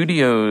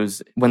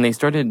studios, when they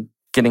started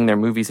getting their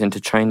movies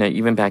into China,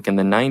 even back in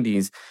the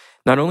 90s,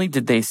 not only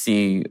did they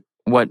see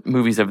what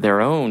movies of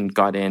their own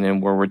got in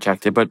and were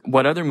rejected, but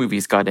what other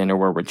movies got in or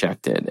were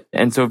rejected.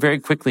 And so very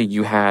quickly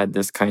you had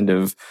this kind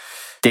of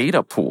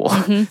data pool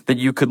that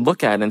you could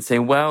look at and say,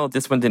 well,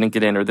 this one didn't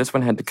get in, or this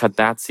one had to cut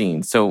that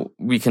scene. So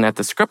we can, at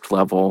the script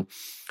level,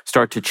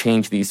 start to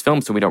change these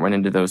films so we don't run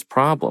into those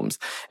problems.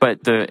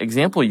 But the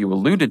example you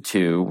alluded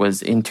to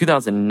was in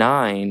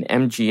 2009,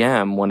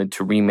 MGM wanted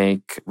to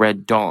remake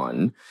Red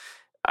Dawn,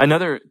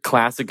 another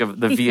classic of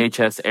the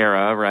VHS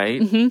era,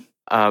 right?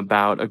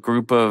 About a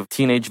group of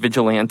teenage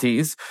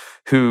vigilantes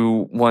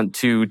who want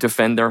to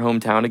defend their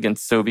hometown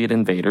against Soviet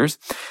invaders.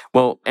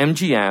 Well,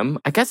 MGM,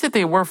 I guess that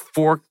they were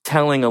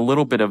foretelling a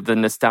little bit of the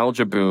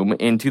nostalgia boom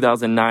in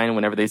 2009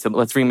 whenever they said,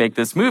 let's remake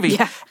this movie.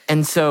 Yeah.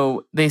 And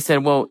so they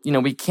said, well, you know,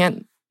 we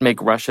can't make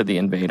Russia the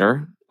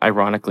invader,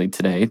 ironically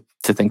today,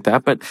 to think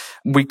that, but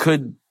we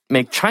could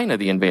make China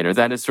the invader.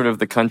 That is sort of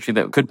the country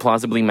that could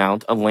plausibly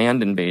mount a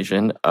land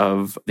invasion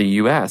of the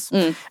U.S.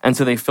 And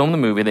so they film the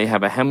movie. They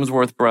have a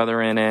Hemsworth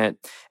brother in it,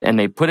 and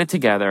they put it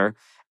together.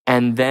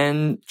 And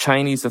then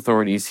Chinese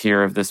authorities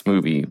hear of this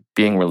movie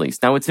being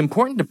released. Now, it's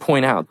important to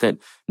point out that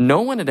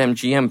no one at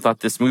MGM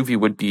thought this movie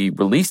would be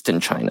released in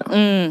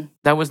China.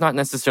 That was not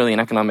necessarily an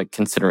economic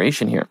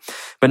consideration here.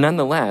 But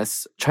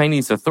nonetheless,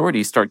 Chinese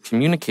authorities start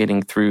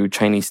communicating through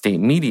Chinese state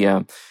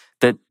media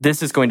that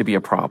this is going to be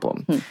a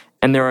problem.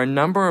 And there are a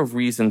number of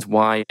reasons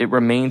why it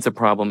remains a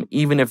problem,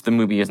 even if the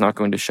movie is not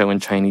going to show in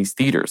Chinese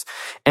theaters.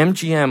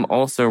 MGM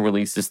also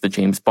releases the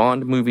James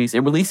Bond movies. It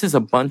releases a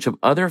bunch of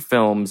other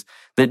films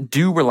that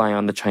do rely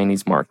on the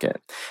Chinese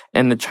market.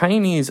 And the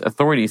Chinese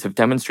authorities have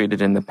demonstrated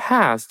in the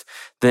past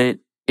that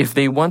if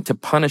they want to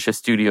punish a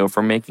studio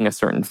for making a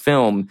certain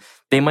film,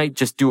 they might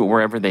just do it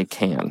wherever they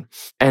can.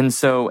 And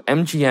so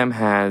MGM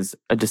has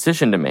a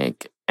decision to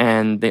make,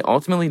 and they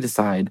ultimately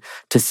decide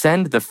to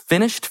send the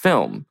finished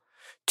film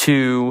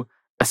to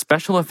a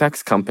special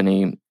effects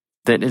company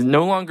that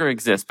no longer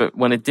exists, but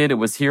when it did, it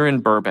was here in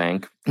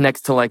Burbank,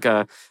 next to like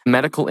a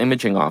medical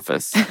imaging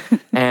office.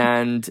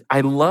 And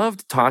I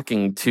loved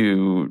talking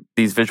to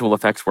these visual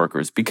effects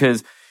workers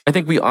because I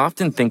think we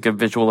often think of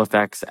visual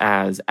effects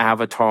as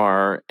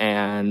Avatar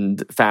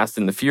and Fast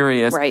and the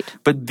Furious. Right.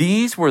 But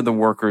these were the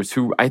workers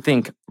who I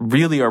think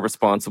really are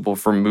responsible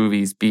for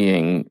movies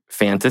being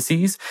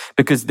fantasies,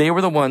 because they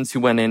were the ones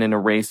who went in and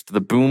erased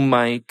the boom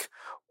mic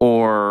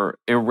or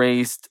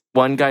erased.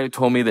 One guy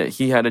told me that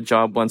he had a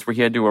job once where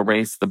he had to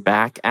erase the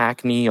back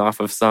acne off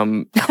of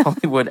some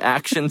Hollywood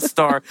action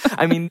star.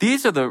 I mean,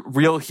 these are the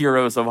real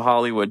heroes of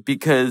Hollywood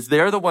because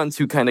they're the ones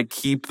who kind of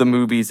keep the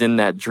movies in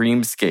that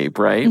dreamscape,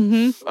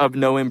 right? Of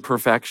no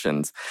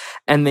imperfections.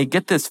 And they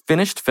get this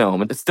finished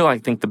film. It's still, I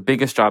think, the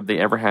biggest job they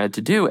ever had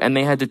to do. And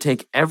they had to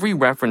take every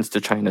reference to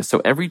China.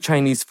 So every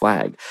Chinese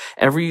flag,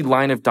 every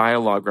line of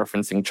dialogue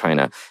referencing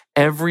China,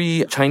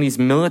 every Chinese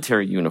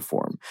military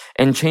uniform,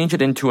 and change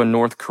it into a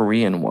North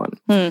Korean one.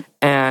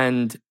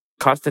 And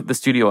cost the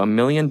studio $1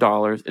 million.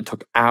 It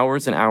took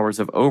hours and hours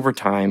of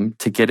overtime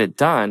to get it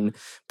done.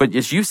 But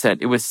as you said,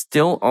 it was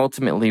still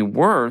ultimately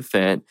worth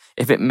it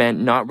if it meant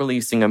not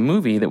releasing a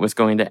movie that was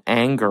going to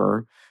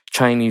anger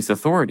Chinese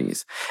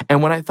authorities.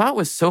 And what I thought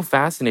was so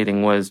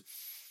fascinating was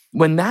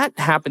when that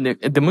happened,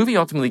 the movie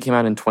ultimately came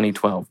out in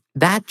 2012.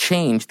 That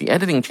change, the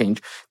editing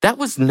change, that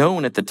was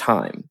known at the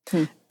time.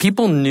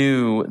 People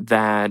knew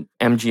that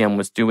MGM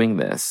was doing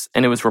this,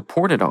 and it was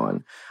reported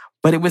on.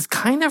 But it was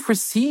kind of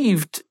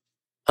received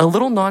a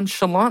little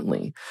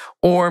nonchalantly,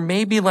 or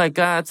maybe like,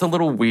 it's a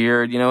little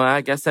weird. You know, I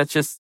guess that's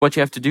just what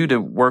you have to do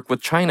to work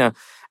with China.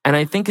 And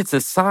I think it's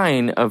a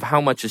sign of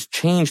how much has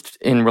changed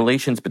in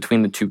relations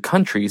between the two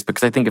countries,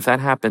 because I think if that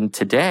happened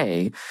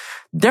today,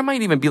 there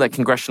might even be like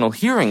congressional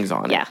hearings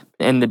on it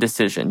and the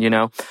decision, you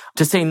know,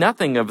 to say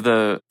nothing of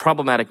the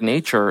problematic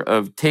nature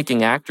of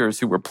taking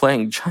actors who were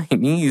playing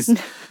Chinese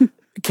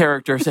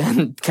characters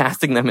and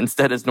casting them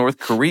instead as North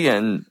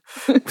Korean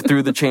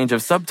through the change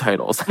of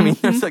subtitles. I mean,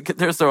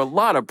 there's a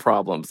lot of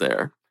problems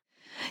there.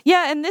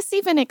 Yeah, and this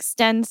even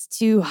extends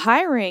to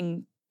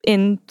hiring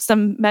in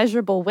some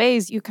measurable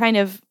ways. You kind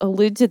of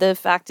allude to the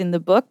fact in the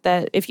book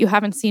that if you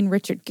haven't seen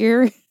Richard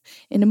Gere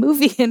in a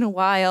movie in a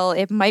while,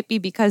 it might be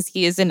because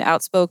he is an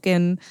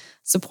outspoken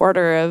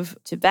supporter of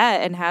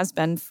Tibet and has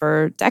been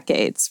for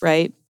decades,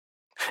 right?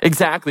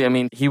 Exactly. I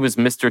mean, he was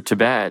Mr.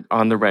 Tibet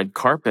on the red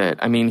carpet.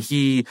 I mean,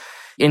 he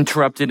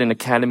interrupted an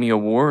Academy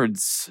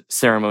Awards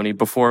ceremony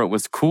before it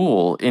was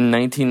cool in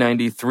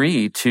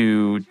 1993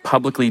 to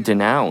publicly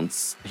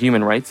denounce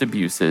human rights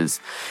abuses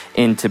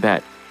in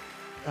Tibet.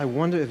 I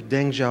wonder if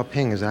Deng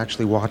Xiaoping is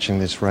actually watching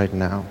this right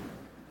now.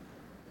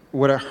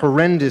 What a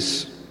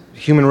horrendous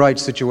human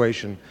rights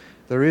situation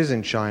there is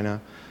in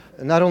China,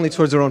 not only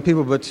towards their own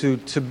people, but to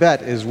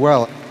Tibet as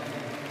well.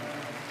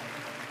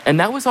 And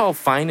that was all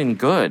fine and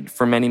good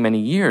for many, many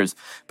years.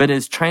 But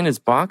as China's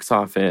box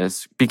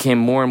office became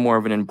more and more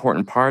of an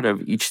important part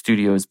of each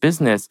studio's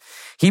business,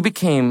 he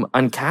became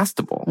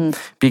uncastable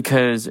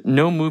because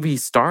no movie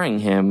starring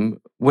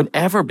him would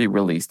ever be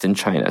released in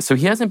China. So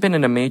he hasn't been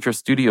in a major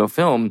studio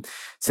film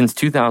since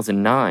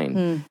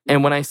 2009.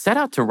 And when I set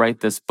out to write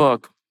this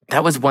book,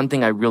 that was one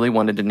thing I really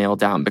wanted to nail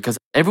down because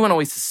everyone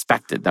always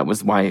suspected that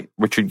was why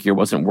Richard Gere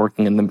wasn't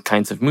working in the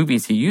kinds of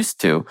movies he used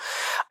to.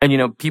 And, you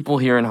know, people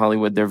here in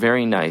Hollywood, they're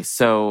very nice.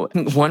 So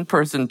one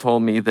person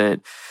told me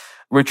that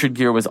Richard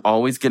Gere was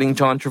always getting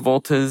John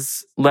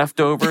Travolta's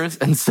leftovers.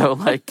 And so,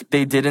 like,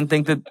 they didn't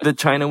think that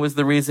China was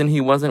the reason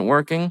he wasn't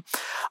working.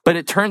 But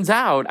it turns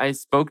out I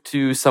spoke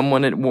to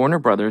someone at Warner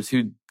Brothers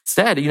who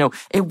said, you know,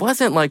 it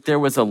wasn't like there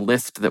was a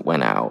list that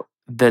went out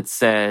that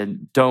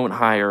said, don't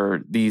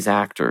hire these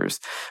actors.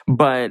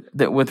 But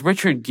that with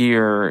Richard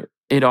Gere,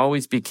 it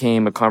always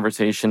became a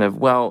conversation of,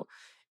 well,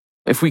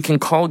 if we can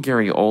call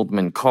Gary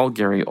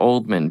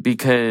Oldman,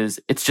 because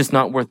it's just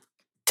not worth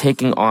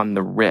taking on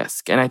the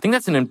risk. And I think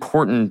that's an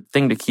important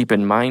thing to keep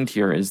in mind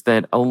here is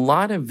that a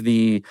lot of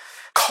the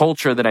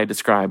culture that I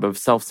describe of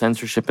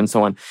self-censorship and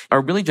so on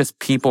are really just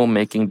people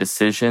making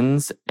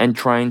decisions and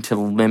trying to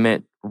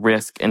limit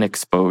risk and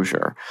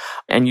exposure.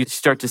 And you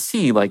start to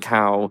see like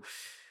how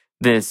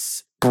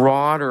this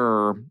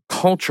broader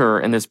culture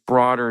and this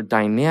broader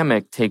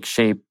dynamic takes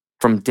shape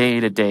from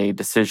day-to-day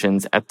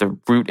decisions at the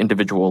root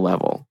individual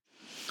level.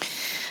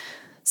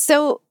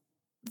 So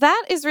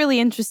that is really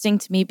interesting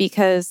to me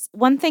because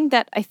one thing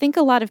that I think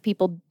a lot of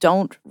people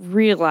don't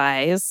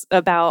realize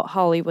about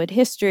Hollywood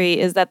history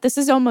is that this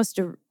is almost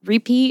a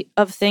repeat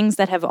of things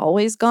that have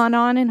always gone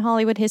on in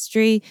Hollywood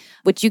history,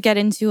 which you get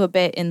into a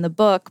bit in the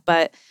book.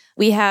 But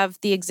we have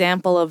the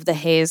example of the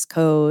Hays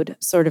Code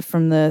sort of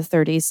from the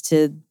 30s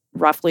to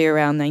roughly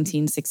around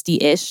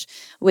 1960-ish,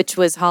 which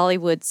was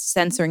Hollywood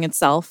censoring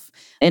itself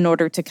in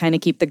order to kind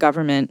of keep the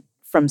government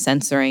from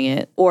censoring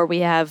it. Or we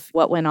have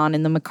what went on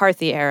in the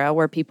McCarthy era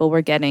where people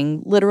were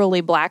getting literally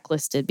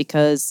blacklisted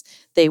because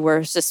they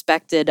were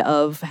suspected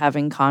of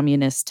having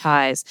communist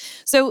ties.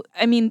 So,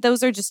 I mean,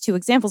 those are just two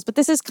examples, but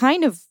this is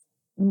kind of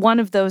one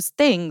of those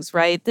things,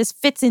 right? This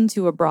fits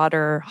into a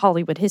broader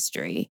Hollywood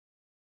history.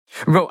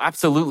 Oh,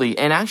 absolutely.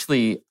 And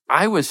actually,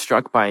 I was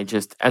struck by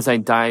just as I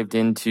dived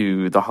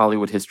into the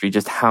Hollywood history,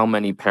 just how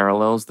many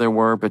parallels there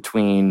were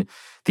between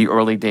the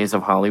early days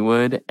of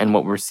Hollywood and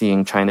what we're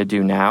seeing China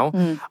do now.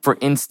 For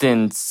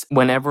instance,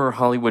 whenever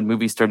Hollywood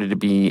movies started to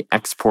be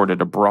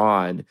exported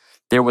abroad,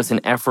 there was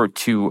an effort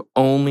to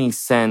only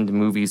send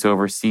movies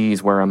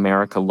overseas where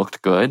America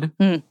looked good.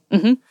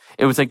 Mm-hmm.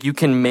 It was like, you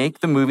can make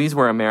the movies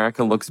where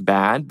America looks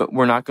bad, but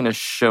we're not going to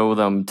show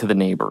them to the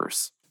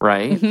neighbors,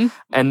 right? Mm-hmm.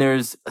 And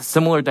there's a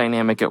similar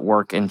dynamic at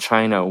work in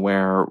China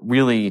where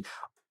really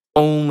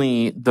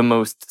only the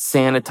most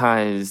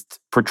sanitized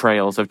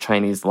portrayals of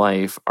Chinese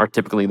life are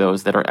typically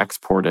those that are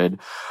exported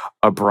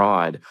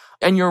abroad.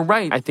 And you're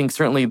right. I think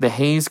certainly the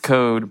Hays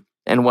Code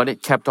and what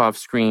it kept off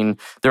screen,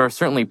 there are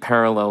certainly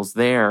parallels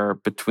there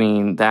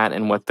between that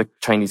and what the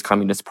Chinese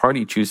Communist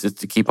Party chooses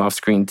to keep off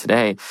screen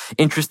today.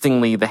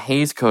 Interestingly, the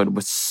Hays Code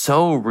was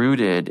so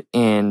rooted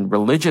in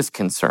religious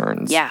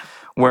concerns. Yeah.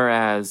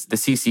 Whereas the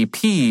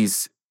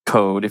CCP's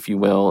code, if you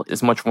will,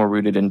 is much more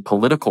rooted in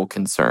political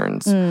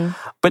concerns.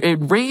 But it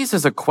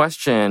raises a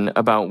question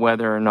about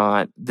whether or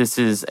not this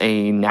is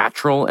a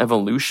natural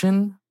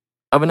evolution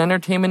of an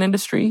entertainment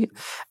industry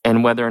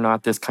and whether or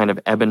not this kind of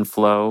ebb and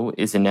flow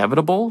is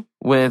inevitable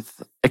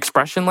with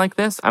expression like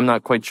this. I'm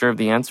not quite sure of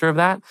the answer of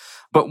that.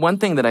 But one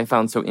thing that I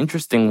found so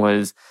interesting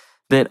was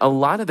that a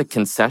lot of the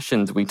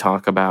concessions we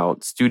talk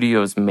about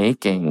studios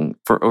making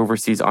for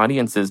overseas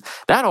audiences,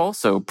 that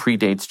also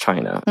predates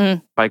China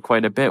by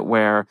quite a bit,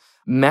 where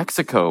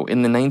Mexico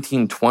in the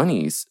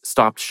 1920s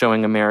stopped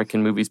showing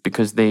American movies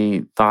because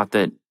they thought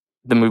that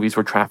the movies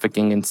were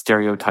trafficking in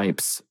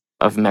stereotypes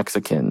of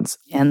Mexicans.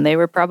 And they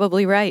were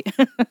probably right.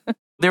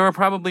 They were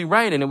probably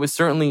right. And it was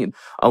certainly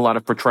a lot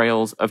of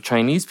portrayals of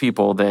Chinese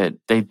people that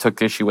they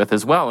took issue with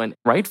as well, and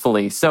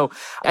rightfully. So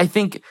I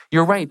think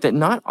you're right that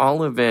not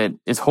all of it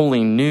is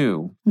wholly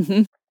new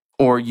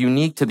or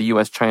unique to the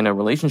U.S.-China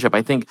relationship.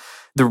 I think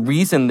the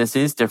reason this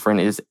is different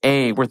is,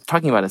 A, we're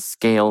talking about a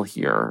scale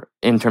here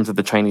in terms of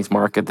the Chinese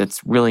market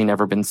that's really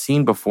never been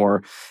seen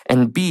before.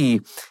 And B,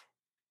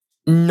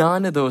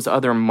 none of those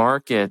other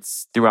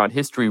markets throughout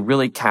history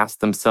really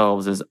cast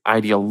themselves as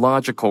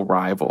ideological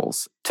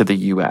rivals to the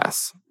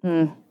U.S.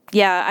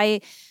 Yeah,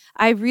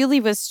 I really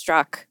was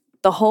struck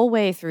the whole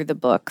way through the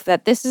book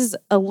that this is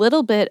a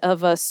little bit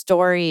of a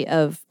story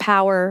of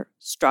power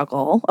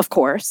struggle, of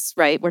course,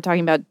 right? We're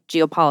talking about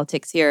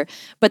geopolitics here,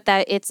 but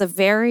that it's a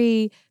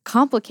very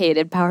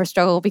complicated power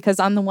struggle because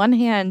on the one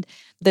hand,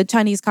 the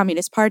Chinese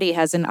Communist Party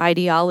has an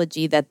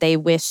ideology that they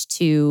wish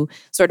to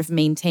sort of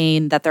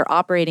maintain, that they're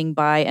operating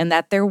by, and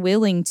that they're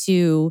willing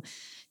to,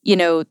 you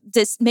know,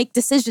 make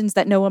decisions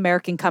that no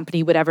American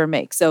company would ever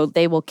make. So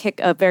they will kick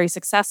a very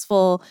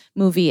successful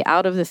movie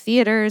out of the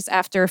theaters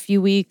after a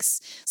few weeks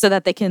so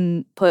that they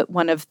can put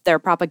one of their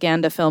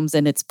propaganda films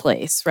in its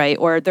place, right?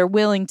 Or they're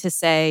willing to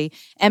say,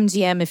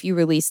 MGM, if you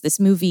release this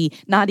movie,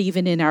 not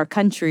even in our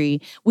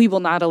country, we will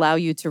not allow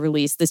you to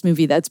release this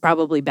movie that's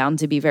probably bound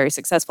to be very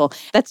successful.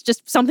 That's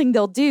just something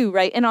they'll do,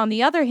 right? And on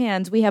the other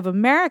hand, we have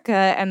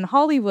America and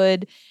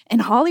Hollywood's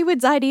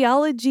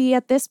ideology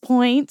at this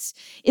point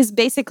is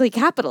basically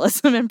capitalism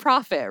and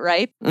profit,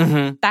 right?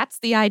 That's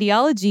the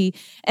ideology.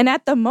 And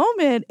at the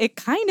moment, it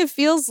kind of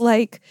feels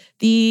like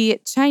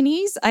the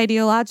Chinese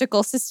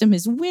ideological system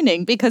is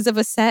winning because of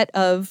a set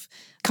of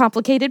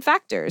complicated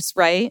factors,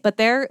 right? But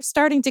they're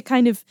starting to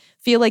kind of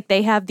feel like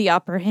they have the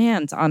upper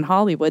hand on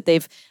Hollywood.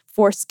 They've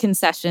forced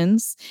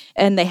concessions,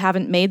 and they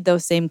haven't made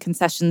those same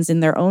concessions in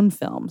their own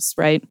films,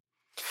 right?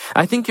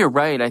 I think you're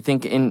right. I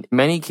think in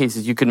many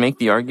cases, you could make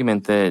the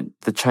argument that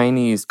the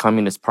Chinese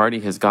Communist Party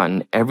has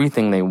gotten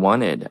everything they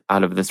wanted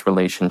out of this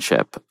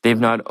relationship. They've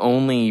not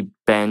only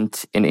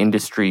bent an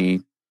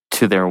industry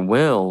to their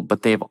will,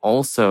 but they've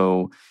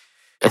also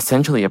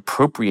essentially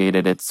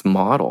appropriated its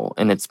model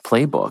and its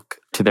playbook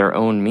to their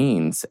own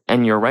means.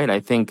 And you're right.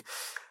 I think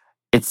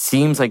it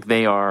seems like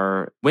they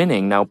are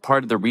winning. Now,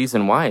 part of the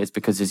reason why is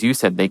because, as you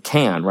said, they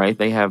can, right?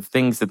 They have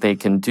things that they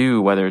can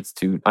do, whether it's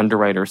to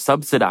underwrite or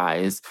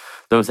subsidize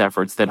those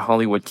efforts that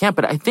Hollywood can't.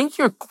 But I think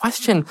your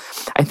question,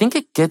 I think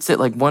it gets at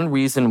like one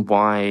reason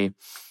why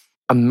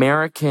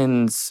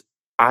Americans,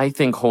 I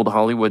think, hold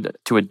Hollywood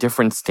to a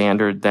different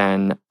standard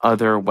than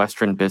other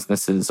Western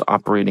businesses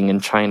operating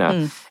in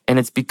China. And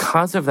it's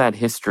because of that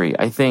history.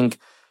 I think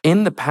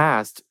in the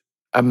past,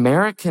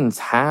 Americans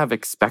have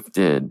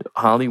expected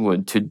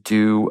Hollywood to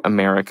do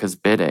America's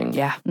bidding.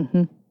 Yeah.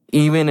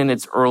 Even in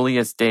its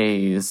earliest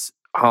days,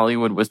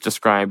 Hollywood was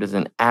described as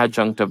an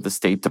adjunct of the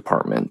State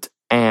Department.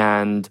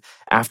 And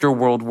after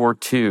World War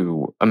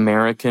II,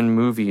 American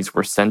movies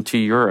were sent to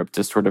Europe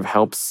to sort of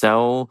help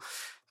sell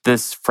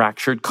this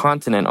fractured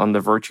continent on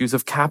the virtues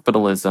of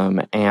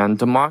capitalism and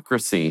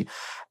democracy.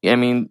 I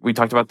mean, we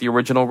talked about the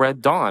original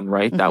Red Dawn,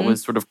 right? That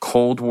was sort of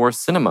Cold War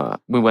cinema.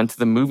 We went to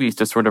the movies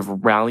to sort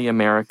of rally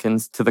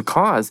Americans to the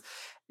cause.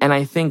 And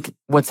I think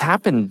what's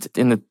happened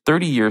in the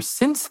 30 years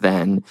since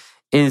then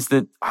is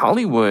that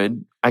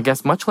Hollywood, I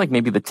guess much like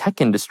maybe the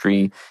tech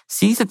industry,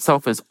 sees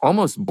itself as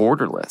almost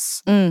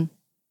borderless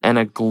and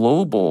a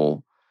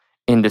global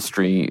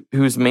industry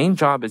whose main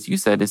job, as you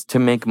said, is to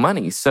make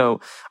money. So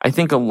I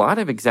think a lot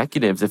of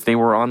executives, if they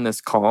were on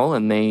this call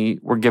and they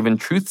were given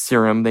truth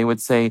serum, they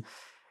would say,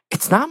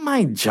 it's not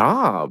my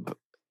job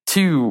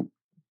to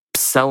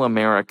sell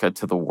America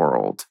to the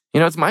world.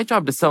 You know, it's my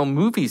job to sell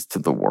movies to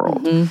the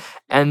world.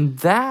 And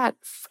that,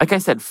 like I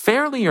said,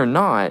 fairly or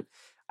not,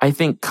 I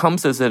think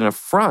comes as an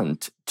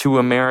affront to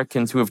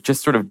Americans who have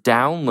just sort of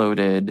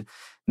downloaded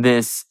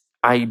this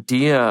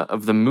idea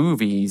of the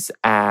movies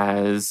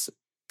as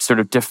sort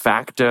of de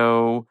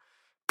facto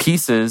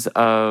pieces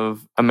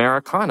of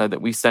Americana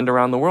that we send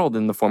around the world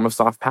in the form of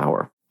soft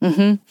power.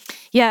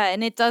 Yeah,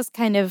 and it does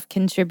kind of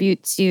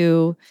contribute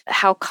to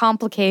how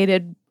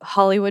complicated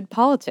Hollywood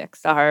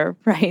politics are,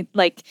 right?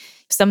 Like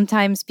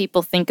sometimes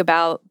people think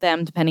about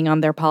them, depending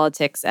on their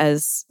politics,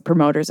 as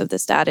promoters of the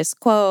status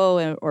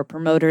quo or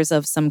promoters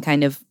of some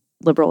kind of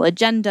liberal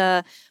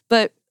agenda.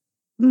 But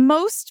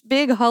most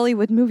big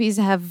Hollywood movies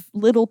have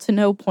little to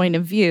no point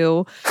of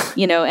view,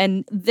 you know,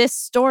 and this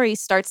story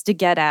starts to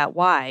get at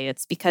why.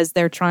 It's because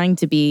they're trying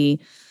to be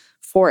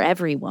for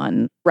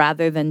everyone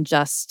rather than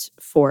just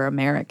for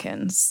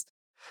Americans.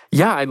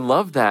 Yeah, I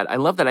love that. I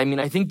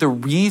mean, I think the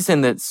reason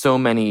that so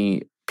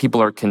many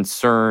people are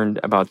concerned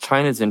about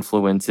China's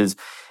influence is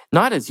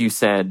not, as you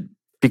said,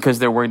 because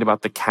they're worried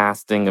about the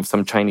casting of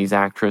some Chinese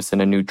actress in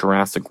a new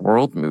Jurassic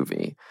World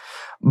movie,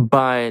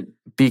 but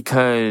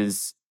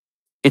because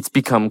it's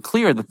become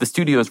clear that the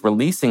studios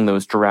releasing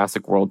those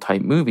Jurassic World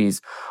type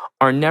movies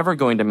are never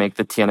going to make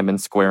the Tiananmen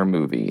Square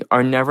movie,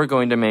 are never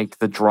going to make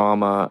the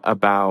drama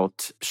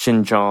about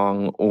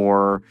Xinjiang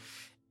or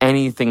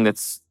anything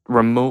that's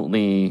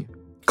remotely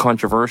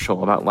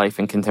controversial about life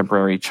in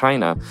contemporary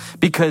China,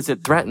 because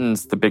it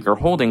threatens the bigger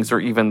holdings or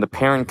even the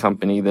parent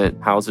company that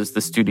houses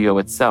the studio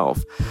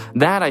itself.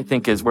 That, I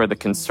think, is where the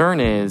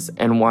concern is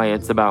and why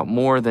it's about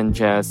more than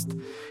just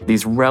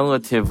these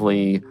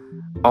relatively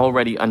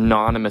already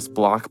anonymous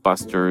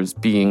blockbusters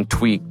being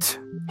tweaked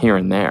here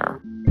and there.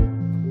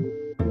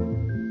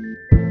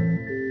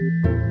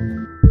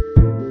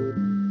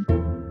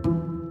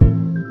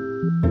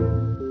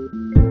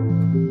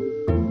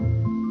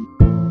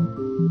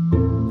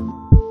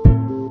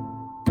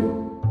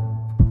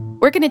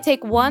 We're going to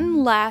take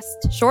one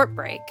last short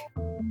break.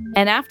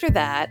 And after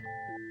that,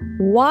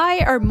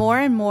 why are more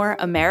and more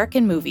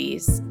American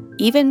movies,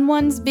 even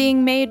ones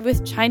being made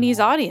with Chinese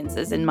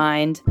audiences in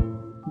mind,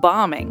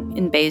 bombing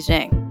in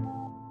Beijing?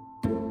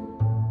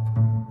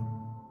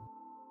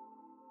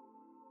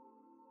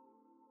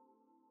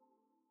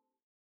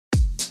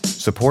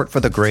 Support for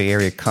The Gray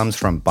Area comes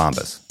from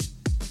Bombas.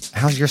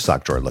 How's your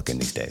sock drawer looking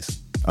these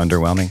days?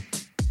 Underwhelming?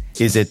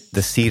 Is it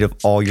the seat of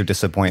all your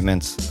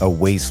disappointments, a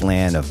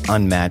wasteland of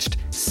unmatched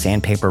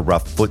sandpaper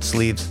rough foot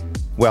sleeves?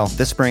 Well,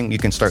 this spring you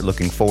can start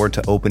looking forward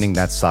to opening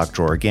that sock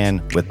drawer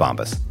again with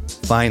Bombas.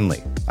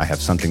 Finally, I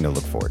have something to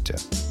look forward to.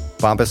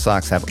 Bombas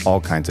socks have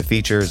all kinds of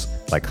features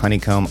like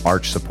honeycomb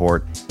arch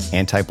support,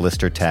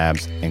 anti-blister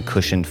tabs, and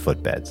cushioned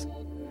footbeds.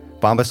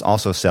 Bombas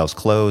also sells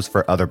clothes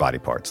for other body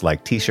parts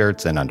like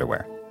t-shirts and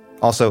underwear.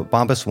 Also,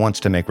 Bombas wants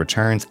to make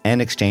returns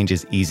and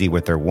exchanges easy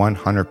with their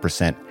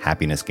 100%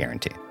 happiness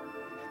guarantee.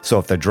 So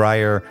if the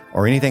dryer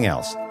or anything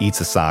else eats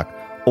a sock,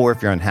 or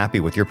if you're unhappy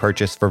with your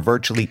purchase for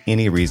virtually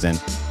any reason,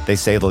 they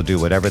say they'll do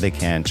whatever they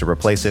can to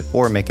replace it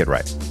or make it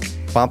right.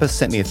 Bombas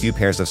sent me a few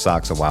pairs of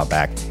socks a while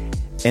back,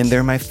 and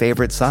they're my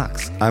favorite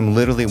socks. I'm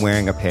literally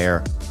wearing a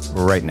pair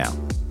right now.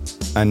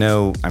 I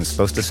know I'm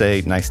supposed to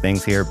say nice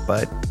things here,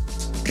 but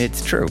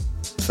it's true.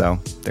 So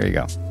there you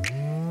go.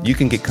 You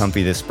can get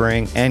comfy this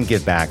spring and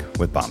give back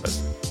with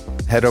Bombas.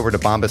 Head over to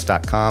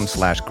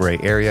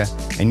bombas.com/grayarea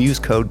and use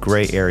code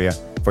GRAYAREA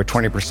for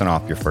 20%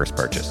 off your first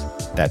purchase.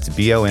 That's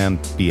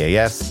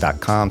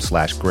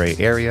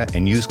bombas.com/grayarea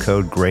and use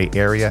code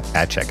GRAYAREA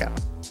at checkout.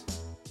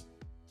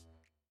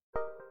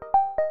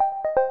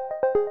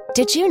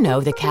 Did you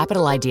know the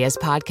Capital Ideas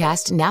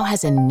podcast now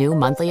has a new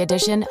monthly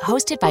edition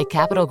hosted by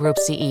Capital Group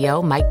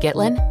CEO Mike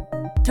Gitlin?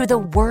 Through the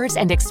words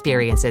and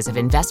experiences of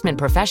investment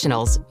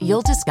professionals,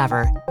 you'll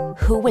discover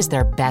who was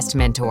their best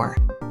mentor,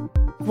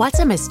 what's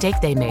a mistake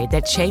they made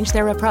that changed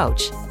their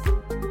approach,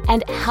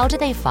 and how do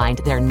they find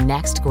their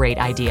next great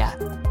idea.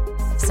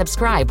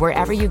 Subscribe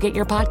wherever you get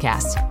your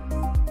podcasts.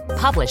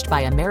 Published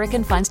by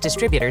American Funds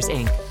Distributors,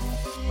 Inc.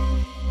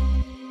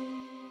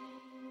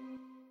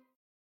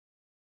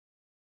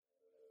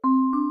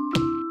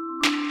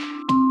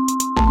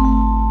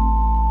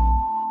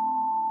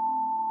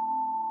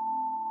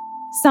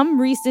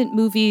 Some recent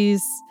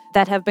movies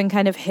that have been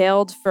kind of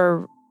hailed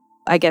for,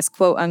 I guess,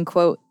 quote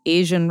unquote,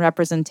 Asian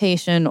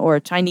representation or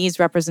Chinese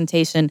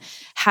representation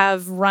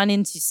have run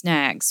into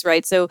snags,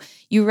 right? So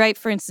you write,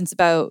 for instance,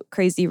 about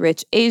Crazy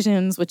Rich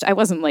Asians, which I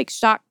wasn't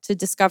shocked to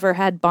discover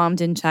had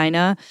bombed in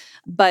China.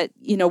 But,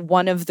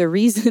 one of the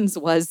reasons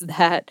was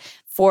that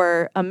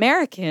for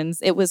Americans,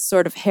 it was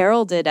sort of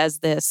heralded as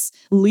this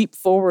leap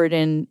forward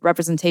in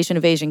representation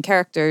of Asian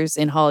characters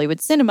in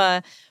Hollywood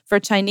cinema. For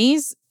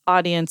Chinese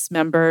audience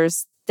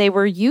members, they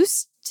were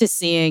used to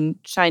seeing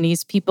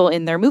Chinese people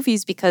in their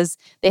movies because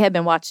they had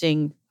been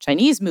watching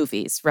Chinese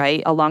movies,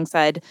 right,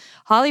 alongside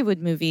Hollywood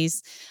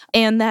movies.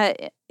 And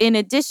that, in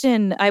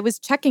addition, I was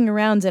checking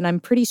around and I'm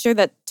pretty sure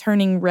that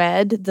Turning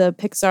Red, the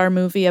Pixar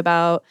movie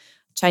about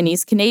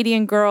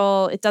Chinese-Canadian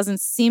girl, it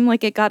doesn't seem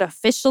like it got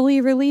officially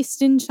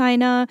released in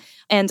China.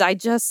 And I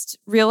just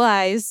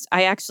realized,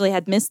 I actually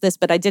had missed this,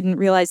 but I didn't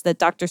realize that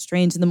Doctor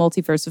Strange in the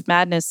Multiverse of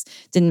Madness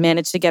didn't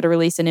manage to get a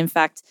release. And in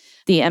fact,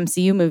 the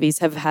MCU movies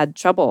have had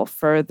trouble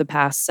for the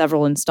past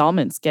several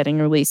installments getting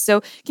released.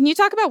 So can you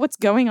talk about what's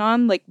going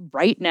on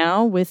right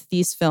now with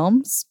these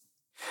films?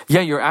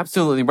 Yeah, you're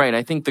absolutely right.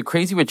 I think the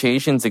Crazy Rich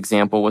Asians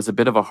example was a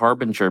bit of a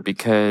harbinger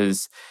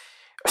because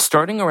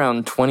starting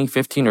around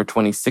 2015 or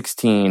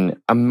 2016,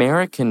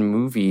 American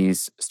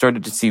movies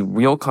started to see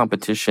real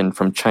competition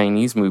from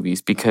Chinese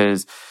movies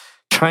because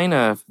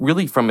China,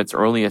 really from its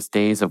earliest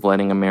days of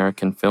letting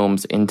American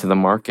films into the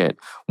market,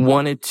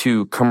 wanted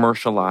to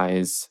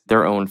commercialize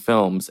their own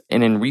films.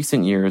 And in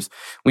recent years,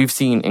 we've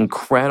seen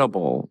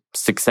incredible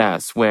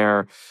success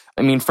where,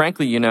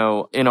 frankly, in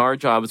our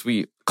jobs,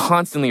 we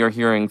constantly are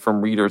hearing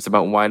from readers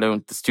about why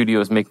don't the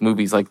studios make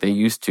movies like they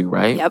used to,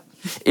 right? Yep.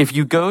 If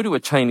you go to a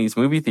Chinese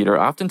movie theater,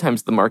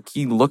 oftentimes the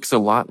marquee looks a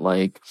lot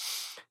like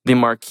the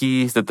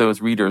marquees that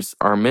those readers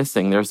are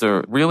missing. There's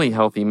a really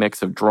healthy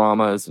mix of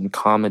dramas and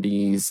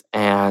comedies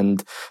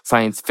and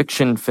science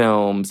fiction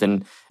films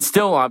and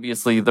still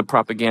obviously the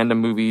propaganda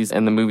movies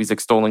and the movies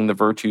extolling the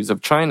virtues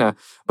of China,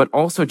 but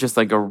also just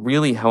a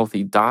really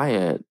healthy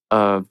diet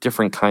of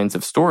different kinds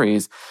of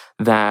stories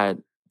that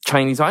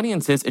Chinese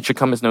audiences, it should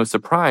come as no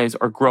surprise,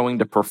 are growing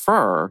to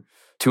prefer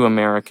to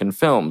American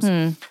films.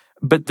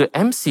 But the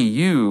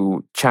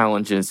MCU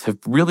challenges have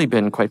really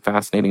been quite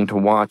fascinating to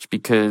watch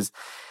because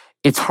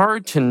it's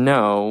hard to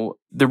know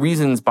the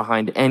reasons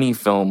behind any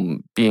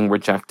film being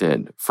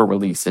rejected for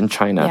release in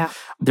China. Yeah.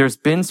 There's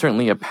been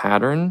certainly a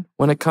pattern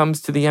when it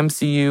comes to the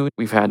MCU.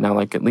 We've had now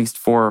at least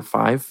 4 or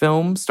 5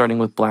 films, starting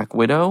with Black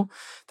Widow,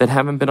 that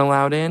haven't been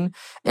allowed in.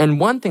 And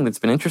one thing that's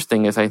been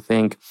interesting is I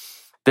think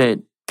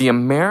that the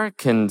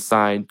American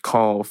side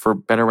call for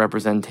better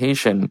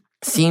representation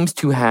seems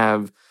to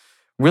have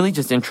really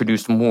just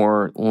introduced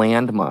more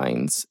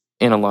landmines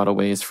in a lot of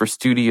ways for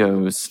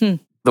studios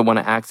that want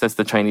to access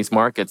the Chinese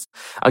markets.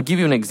 I'll give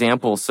you an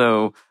example.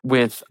 So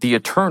with The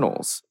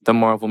Eternals, the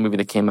Marvel movie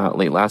that came out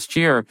late last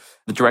year,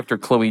 the director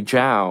Chloe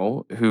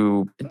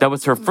Zhao, that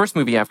was her first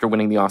movie after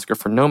winning the Oscar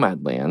for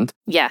Nomadland.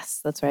 Yes,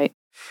 that's right.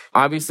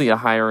 Obviously a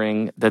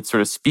hiring that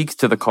sort of speaks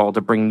to the call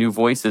to bring new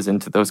voices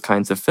into those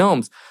kinds of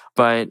films.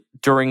 But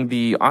during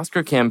the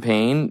Oscar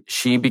campaign,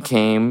 she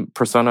became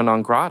persona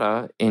non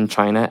grata in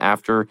China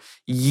after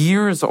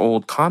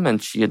years-old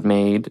comments she had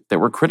made that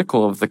were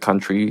critical of the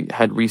country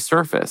had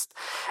resurfaced.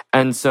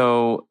 And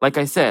so, like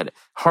I said,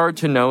 hard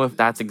to know if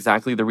that's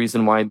exactly the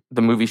reason why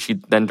the movie she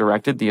then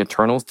directed, The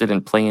Eternals,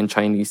 didn't play in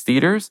Chinese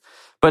theaters.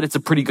 But it's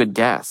a pretty good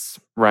guess,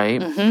 right?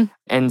 Mm-hmm.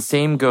 And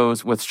same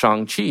goes with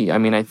Shang-Chi.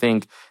 I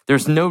think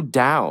there's no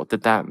doubt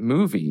that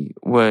movie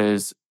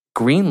was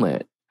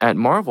greenlit at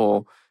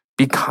Marvel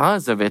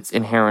because of its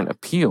inherent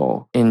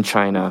appeal in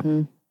China.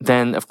 Mm-hmm.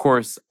 Then, of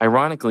course,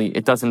 ironically,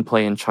 it doesn't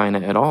play in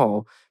China at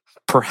all,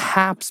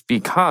 perhaps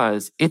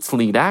because its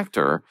lead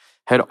actor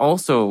had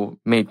also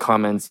made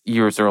comments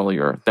years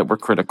earlier that were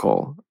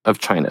critical of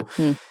China.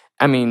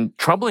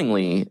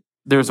 Troublingly,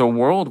 there's a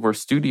world where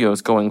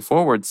studios going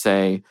forward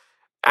say,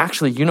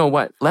 actually, you know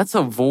what? Let's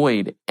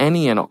avoid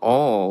any and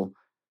all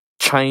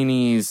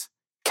Chinese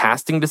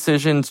casting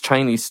decisions,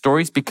 Chinese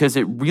stories, because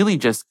it really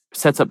just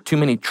sets up too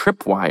many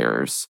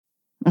tripwires.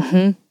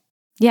 Mm-hmm.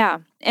 Yeah.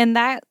 And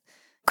that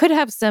could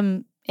have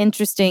some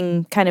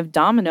interesting kind of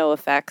domino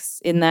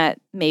effects in that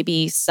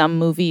maybe some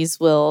movies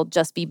will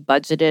just be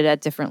budgeted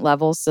at different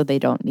levels so they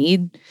don't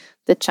need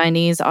the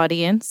Chinese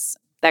audience.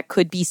 That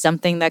could be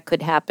something that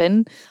could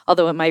happen,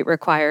 although it might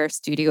require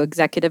studio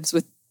executives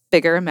with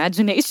bigger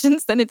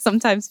imaginations than it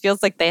sometimes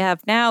feels like they have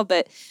now.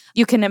 But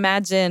you can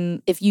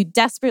imagine if you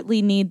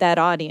desperately need that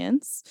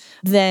audience,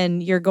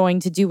 then you're going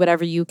to do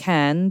whatever you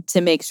can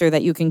to make sure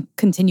that you can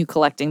continue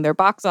collecting their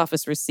box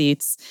office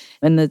receipts.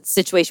 And the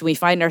situation we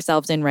find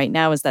ourselves in right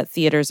now is that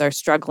theaters are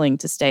struggling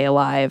to stay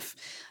alive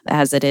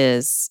as it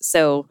is.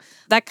 So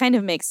that kind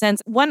of makes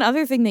sense. One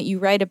other thing that you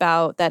write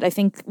about that I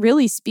think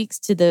really speaks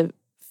to the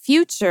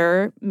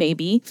future,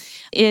 maybe,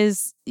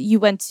 is you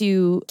went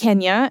to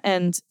Kenya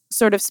and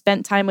sort of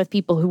spent time with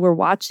people who were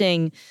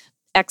watching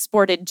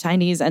exported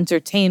Chinese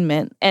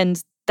entertainment.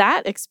 And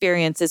that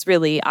experience is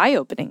really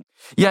eye-opening.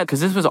 Yeah,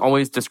 because this was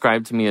always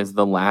described to me as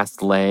the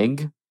last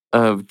leg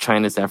of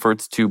China's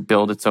efforts to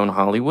build its own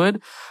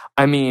Hollywood.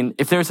 I mean,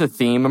 if there's a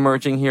theme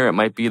emerging here, it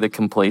might be the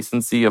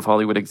complacency of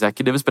Hollywood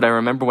executives. But I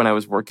remember when I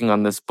was working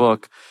on this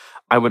book,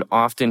 I would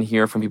often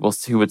hear from people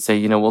who would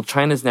say, well,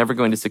 China's never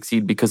going to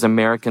succeed because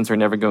Americans are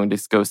never going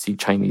to go see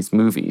Chinese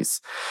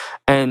movies.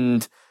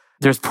 And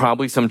there's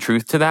probably some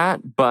truth to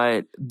that,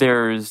 but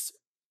there's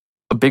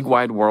a big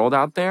wide world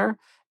out there.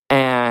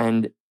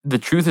 And the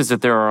truth is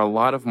that there are a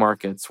lot of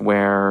markets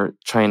where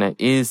China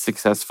is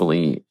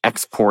successfully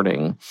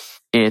exporting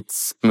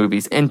its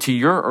movies. And to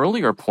your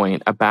earlier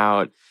point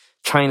about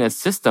China's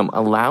system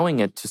allowing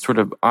it to sort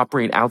of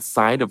operate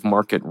outside of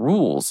market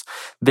rules,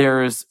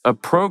 there's a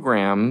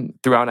program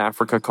throughout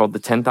Africa called the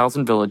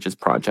 10,000 Villages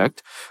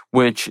Project,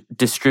 which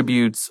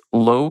distributes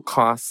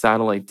low-cost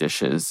satellite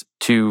dishes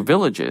to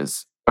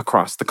villages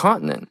across the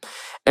continent.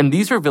 And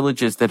these are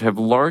villages that have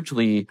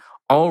largely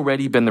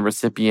already been the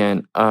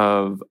recipient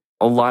of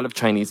a lot of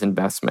Chinese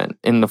investment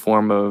in the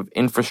form of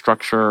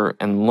infrastructure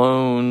and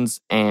loans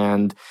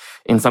and,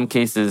 in some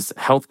cases,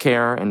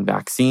 healthcare and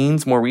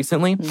vaccines more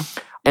recently.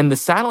 And the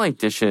satellite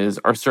dishes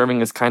are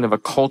serving as kind of a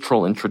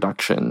cultural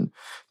introduction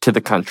to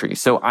the country.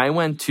 So I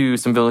went to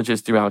some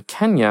villages throughout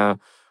Kenya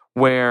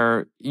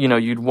where,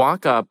 you'd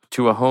walk up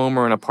to a home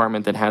or an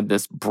apartment that had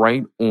this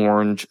bright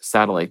orange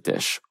satellite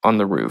dish on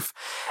the roof.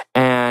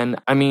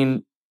 And I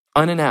mean,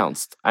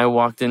 unannounced, I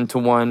walked into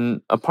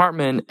one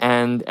apartment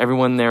and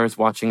everyone there is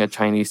watching a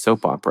Chinese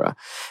soap opera.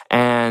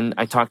 And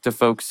I talked to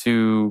folks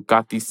who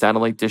got these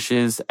satellite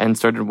dishes and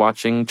started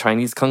watching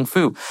Chinese kung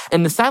fu.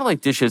 And the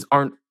satellite dishes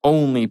aren't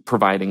only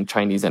providing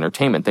Chinese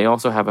entertainment. They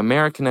also have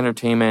American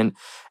entertainment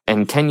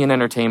and Kenyan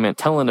entertainment,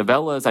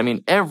 telenovelas. I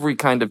mean, every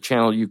kind of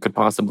channel you could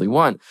possibly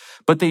want.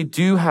 But they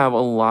do have a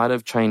lot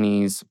of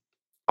Chinese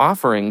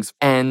offerings.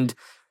 And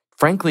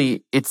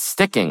frankly, it's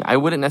sticking. I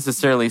wouldn't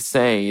necessarily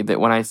say that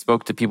when I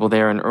spoke to people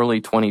there in early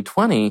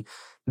 2020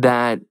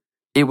 that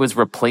it was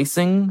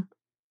replacing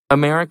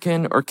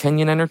American or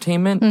Kenyan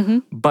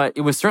entertainment, but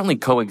it was certainly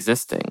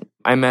coexisting.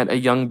 I met a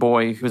young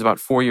boy who was about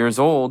 4 years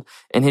old,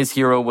 and his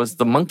hero was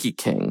the Monkey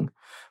King,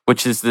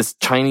 which is this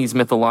Chinese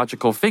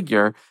mythological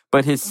figure,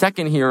 but his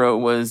second hero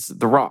was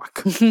The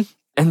Rock.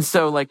 And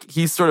so,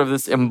 he's sort of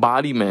this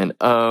embodiment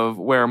of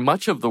where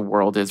much of the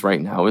world is right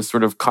now, is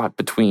sort of caught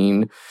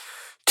between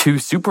two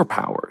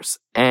superpowers.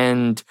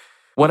 And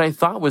what I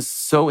thought was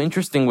so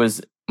interesting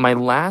was my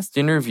last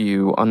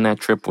interview on that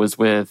trip was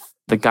with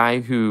the guy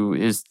who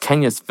is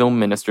Kenya's film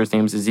minister. His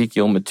name is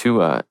Ezekiel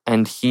Mutua.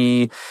 And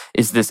he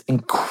is this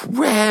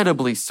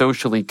incredibly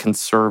socially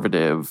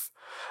conservative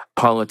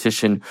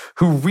politician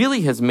who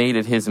really has made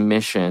it his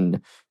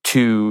mission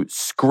to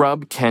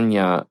scrub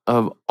Kenya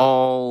of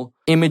all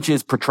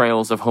images,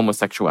 portrayals of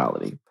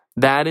homosexuality.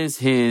 That is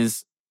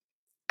his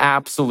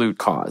absolute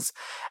cause.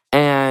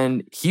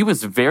 And he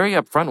was very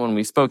upfront when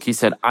we spoke. He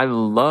said, I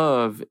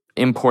love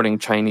importing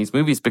Chinese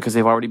movies because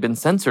they've already been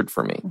censored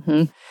for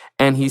me.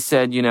 And he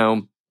said,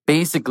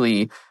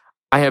 basically,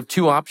 I have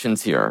two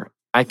options here.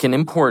 I can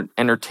import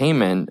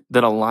entertainment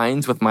that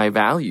aligns with my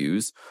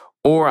values,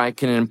 or I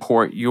can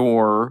import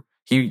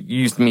he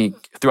used me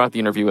throughout the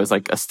interview as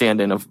a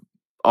stand-in of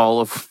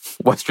all of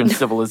Western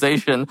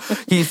civilization.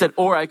 He said,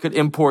 or I could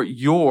import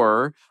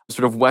your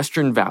sort of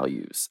Western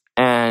values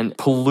and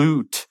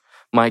pollute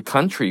my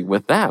country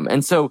with them.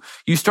 And so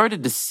you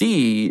started to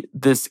see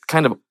this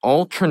kind of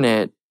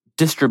alternate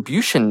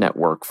distribution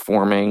network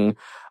forming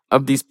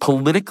of these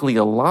politically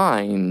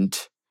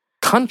aligned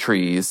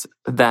countries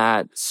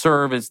that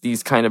serve as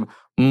these kind of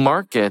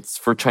markets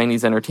for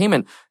Chinese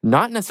entertainment,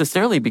 not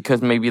necessarily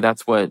because maybe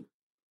that's what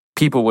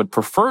people would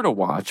prefer to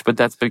watch, but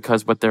that's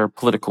because what their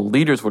political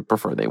leaders would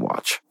prefer they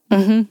watch.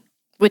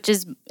 Which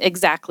is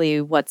exactly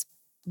what's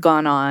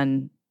gone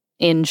on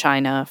in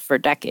China for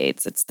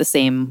decades. It's the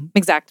same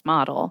exact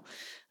model.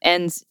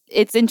 And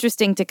it's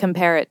interesting to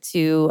compare it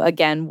to,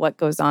 again, what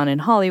goes on in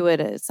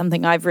Hollywood.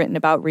 Something I've written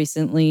about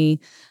recently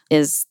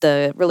is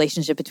the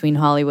relationship between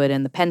Hollywood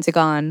and the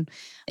Pentagon.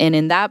 And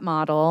in that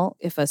model,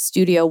 if a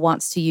studio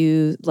wants to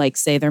use,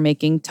 say they're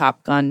making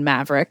Top Gun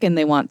Maverick and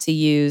they want to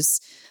use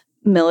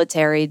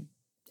military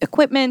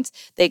equipment,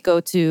 they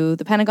go to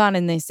the Pentagon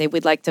and they say,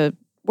 we'd like to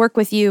work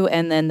with you.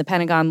 And then the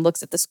Pentagon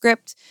looks at the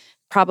script,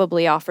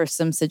 probably offers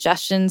some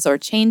suggestions or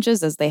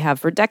changes as they have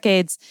for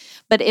decades.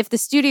 But if the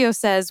studio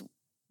says,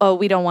 oh,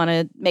 we don't want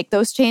to make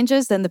those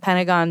changes, then the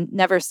Pentagon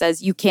never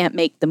says you can't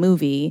make the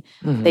movie.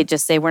 Mm-hmm. They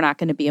just say we're not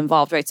going to be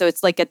involved, right? So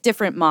it's like a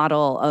different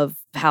model of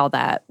how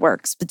that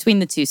works between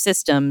the two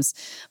systems,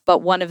 but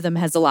one of them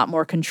has a lot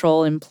more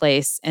control in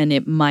place, and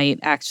it might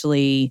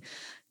actually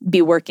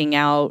be working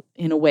out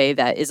in a way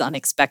that is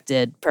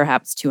unexpected,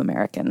 perhaps, to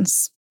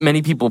Americans.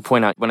 Many people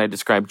point out when I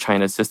describe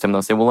China's system,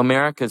 they'll say, well,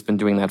 America's been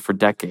doing that for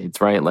decades,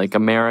 right? Like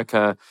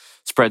America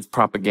spreads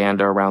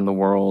propaganda around the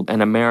world,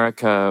 and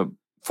America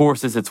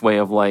forces its way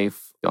of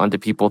life onto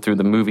people through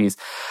the movies.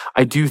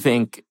 I do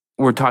think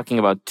we're talking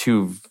about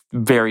two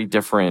very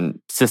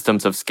different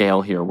systems of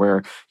scale here,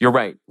 where you're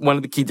right. One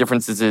of the key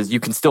differences is you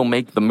can still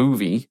make the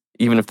movie,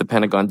 even if the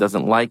Pentagon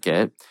doesn't like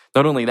it.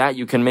 Not only that,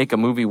 you can make a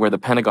movie where the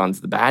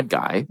Pentagon's the bad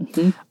guy.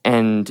 Mm-hmm.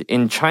 And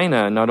in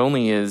China, not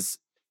only is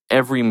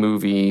every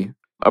movie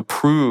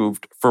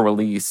approved for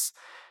release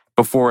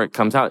before it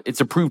comes out, it's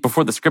approved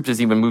before the script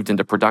is even moved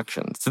into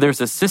production. So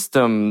there's a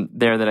system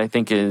there that I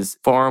think is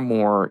far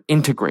more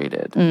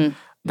integrated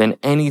than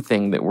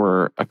anything that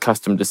we're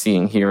accustomed to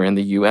seeing here in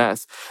the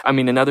U.S. I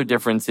mean, another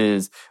difference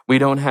is we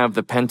don't have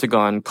the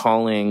Pentagon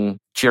calling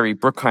Jerry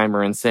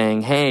Bruckheimer and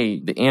saying, hey,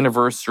 the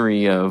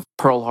anniversary of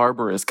Pearl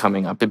Harbor is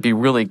coming up. It'd be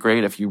really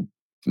great if you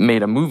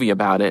made a movie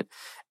about it.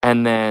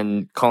 And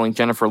then calling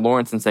Jennifer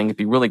Lawrence and saying, it'd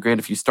be really great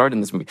if you starred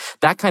in this movie.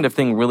 That kind of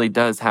thing really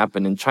does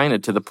happen in China,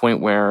 to the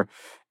point where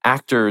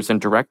actors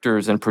and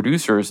directors and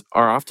producers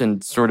are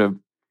often sort of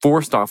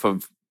forced off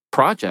of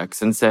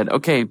projects and said,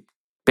 okay,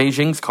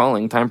 Beijing's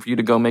calling, time for you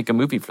to go make a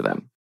movie for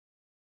them.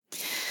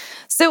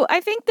 So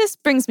I think this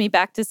brings me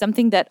back to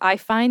something that I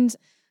find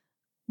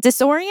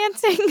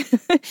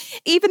disorienting,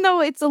 even though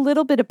it's a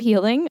little bit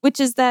appealing, which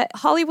is that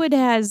Hollywood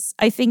has,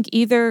 I think,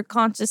 either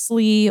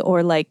consciously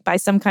or like by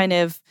some kind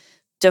of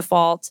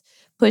default,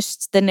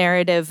 pushed the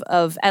narrative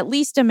of at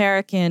least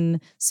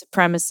American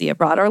supremacy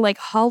abroad, or like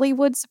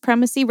Hollywood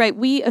supremacy, right?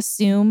 We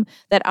assume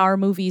that our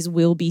movies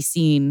will be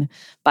seen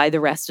by the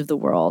rest of the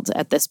world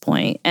at this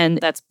point. And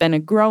that's been a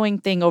growing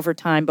thing over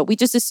time. But we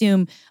just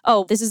assume,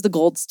 oh, this is the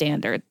gold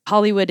standard.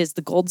 Hollywood is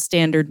the gold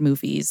standard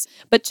movies.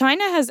 But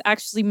China has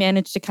actually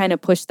managed to kind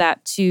of push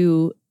that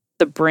to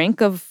the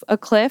brink of a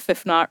cliff,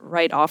 if not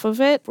right off of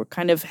it. We're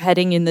kind of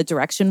heading in the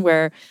direction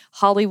where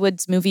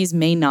Hollywood's movies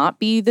may not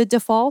be the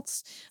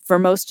defaults for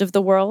most of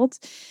the world.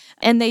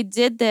 And they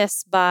did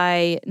this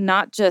by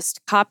not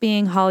just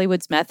copying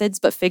Hollywood's methods,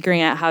 but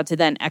figuring out how to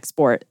then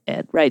export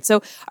it, right?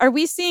 So are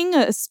we seeing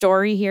a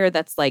story here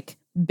that's like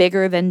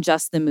bigger than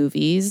just the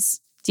movies,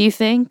 do you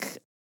think?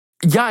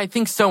 Yeah, I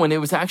think so. And it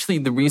was actually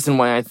the reason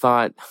why I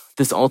thought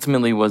this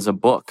ultimately was a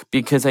book,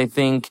 because I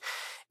think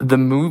the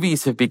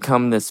movies have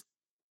become this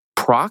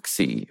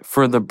proxy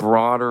for the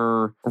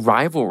broader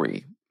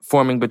rivalry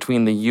forming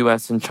between the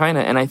U.S. and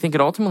China. And I think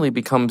it ultimately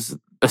becomes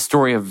a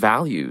story of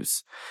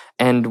values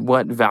and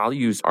what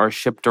values are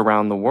shipped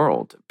around the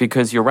world.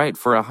 Because you're right,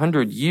 for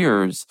 100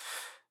 years,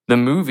 the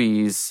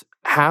movies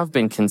have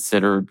been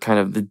considered kind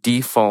of the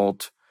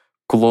default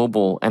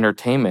global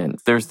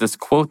entertainment. There's this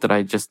quote that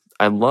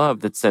I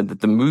love that said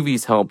that the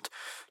movies helped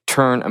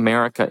turn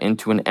America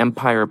into an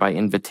empire by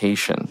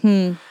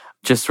invitation.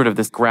 Just sort of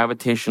this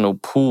gravitational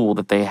pull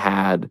that they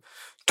had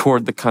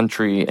toward the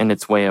country and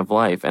its way of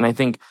life. And I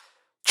think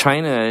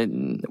China,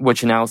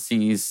 which now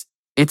sees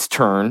its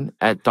turn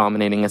at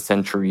dominating a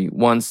century,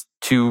 wants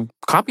to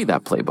copy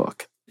that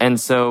playbook. And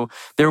so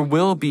there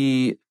will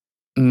be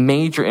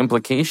major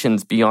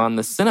implications beyond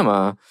the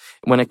cinema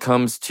when it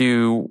comes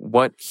to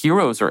what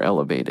heroes are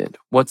elevated,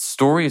 what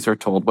stories are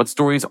told, what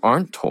stories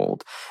aren't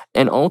told,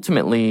 and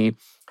ultimately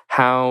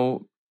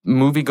how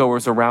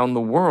moviegoers around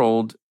the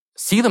world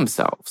see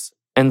themselves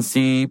and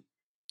see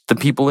the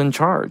people in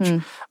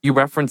charge. You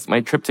referenced my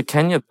trip to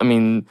Kenya. I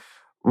mean,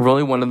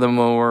 really one of the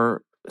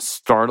more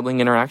startling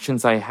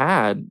interactions I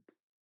had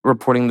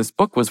reporting this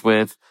book was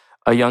with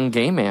a young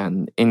gay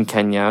man in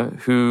Kenya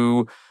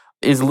who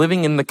is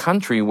living in the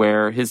country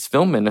where his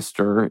film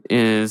minister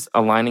is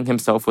aligning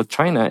himself with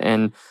China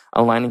and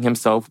aligning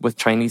himself with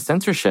Chinese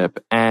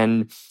censorship.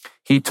 And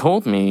he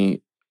told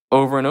me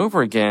over and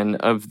over again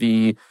of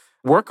the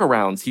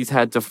workarounds he's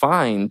had to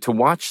find to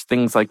watch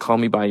things like Call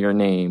Me By Your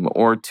Name,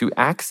 or to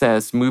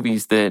access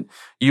movies that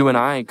you and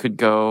I could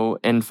go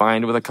and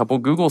find with a couple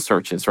Google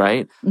searches,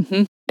 right?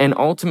 And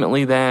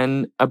ultimately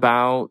then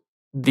about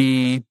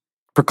the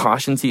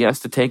precautions he has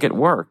to take at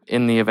work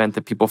in the event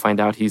that people find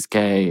out he's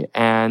gay,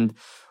 and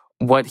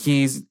what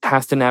he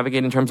has to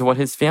navigate in terms of what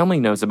his family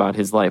knows about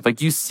his life.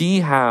 Like, you see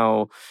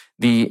how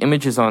the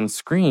images on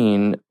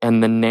screen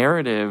and the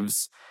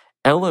narratives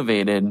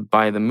elevated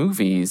by the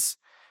movies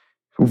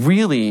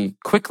really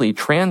quickly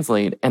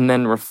translate and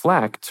then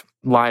reflect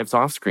lives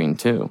off screen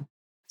too.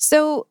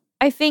 So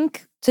I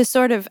think to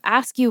sort of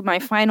ask you my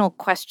final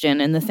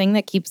question, and the thing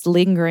that keeps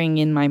lingering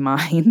in my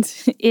mind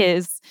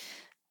is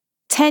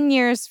 10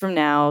 years from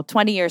now,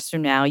 20 years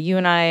from now, you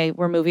and I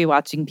were movie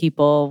watching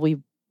people. We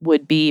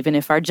would be, even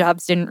if our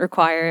jobs didn't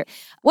require it.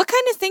 What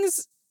kind of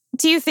things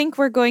do you think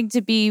we're going to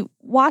be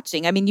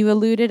watching? I mean, you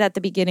alluded at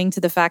the beginning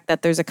to the fact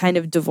that there's a kind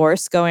of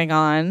divorce going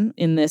on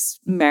in this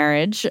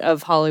marriage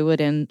of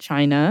Hollywood and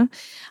China.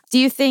 Do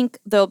you think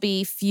there'll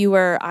be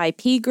fewer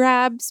IP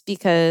grabs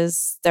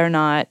because they're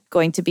not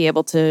going to be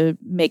able to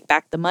make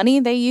back the money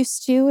they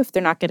used to if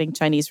they're not getting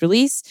Chinese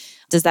release?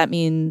 Does that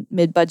mean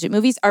mid-budget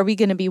movies? Are we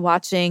going to be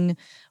watching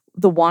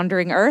The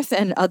Wandering Earth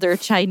and other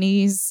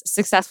Chinese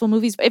successful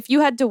movies? If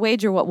you had to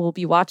wager what we'll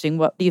be watching,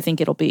 what do you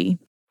think it'll be?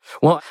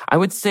 Well, I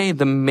would say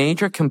the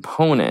major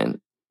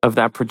component of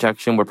that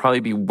projection would probably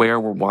be where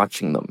we're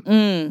watching them.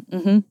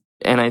 Mm-hmm.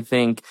 And I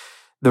think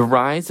the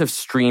rise of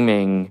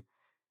streaming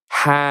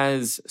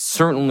has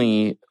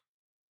certainly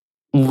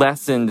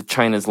lessened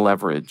China's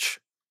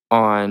leverage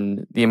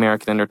on the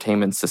American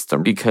entertainment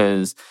system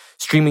because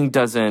streaming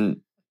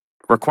doesn't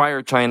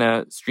require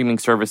China. Streaming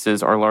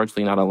services are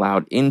largely not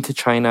allowed into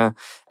China.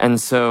 And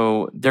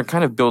so they're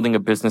kind of building a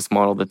business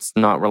model that's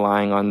not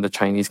relying on the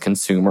Chinese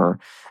consumer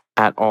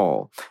at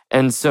all.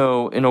 And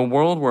so in a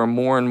world where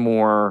more and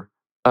more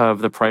of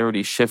the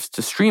priority shifts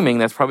to streaming,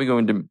 that's probably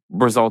going to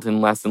result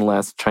in less and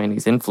less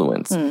Chinese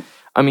influence.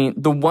 I mean,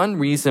 the one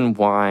reason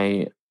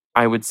why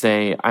I would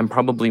say I'm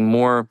probably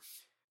more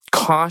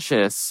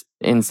cautious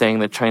in saying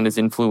that China's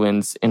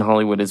influence in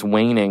Hollywood is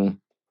waning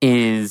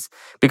is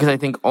because I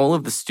think all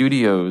of the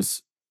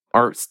studios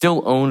are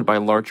still owned by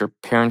larger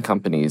parent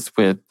companies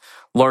with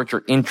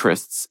larger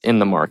interests in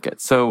the market.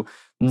 So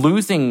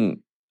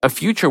losing a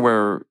future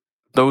where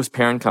those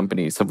parent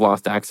companies have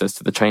lost access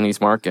to the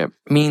Chinese market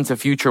means a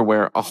future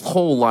where a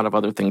whole lot of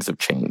other things have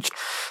changed.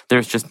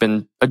 There's just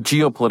been a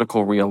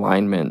geopolitical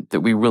realignment that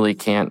we really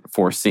can't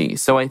foresee.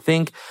 So I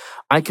think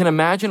I can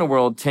imagine a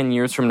world 10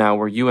 years from now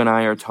where you and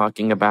I are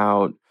talking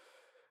about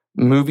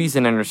movies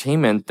and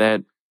entertainment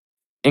that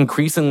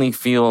increasingly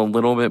feel a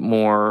little bit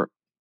more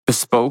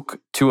bespoke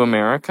to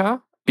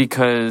America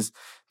because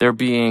they're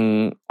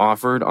being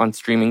offered on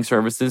streaming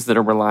services that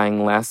are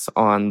relying less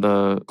on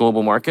the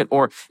global market.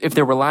 Or if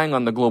they're relying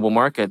on the global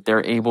market,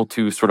 they're able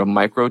to sort of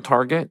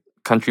micro-target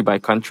country by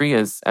country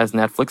as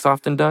Netflix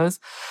often does.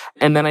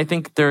 And then I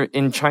think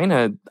in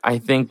China, I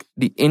think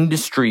the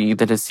industry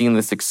that has seen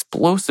this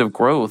explosive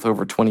growth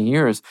over 20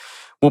 years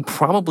will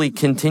probably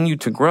continue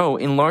to grow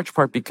in large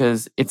part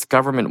because its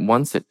government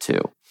wants it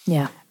to.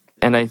 Yeah.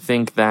 And I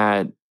think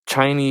that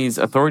Chinese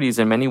authorities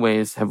in many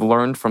ways have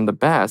learned from the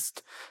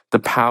best the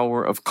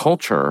power of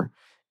culture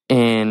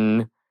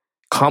in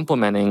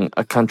complementing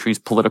a country's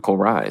political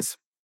rise.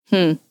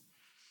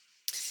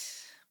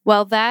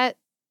 Well, that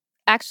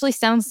actually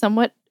sounds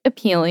somewhat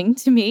appealing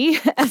to me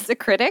as a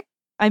critic.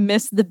 I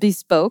miss the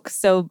bespoke,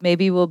 so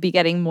maybe we'll be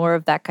getting more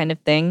of that kind of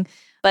thing.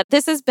 But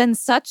this has been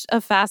such a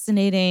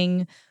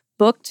fascinating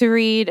book to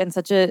read and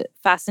such a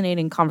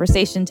fascinating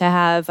conversation to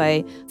have.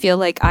 I feel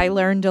like I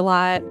learned a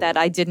lot that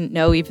I didn't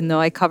know, even though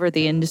I cover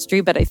the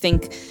industry. But I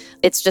think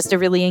it's just a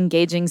really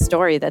engaging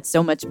story that's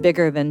so much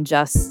bigger than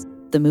just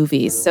the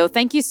movies. So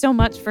thank you so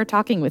much for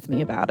talking with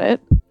me about it.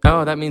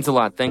 Oh, that means a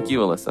lot. Thank you,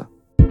 Alyssa.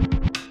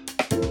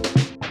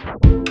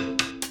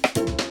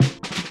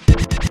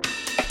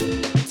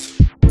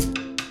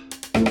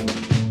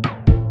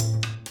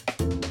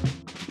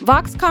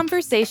 Vox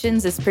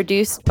Conversations is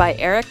produced by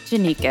Eric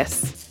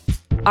Janikis.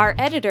 Our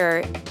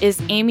editor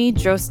is Amy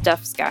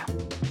Drozdowska.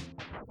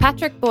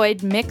 Patrick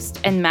Boyd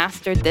mixed and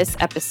mastered this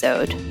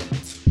episode.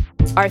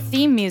 Our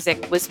theme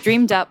music was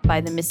dreamed up by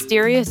the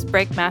mysterious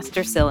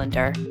Breakmaster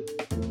Cylinder.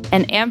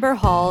 And Amber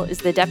Hall is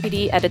the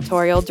deputy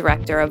editorial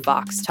director of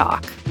Vox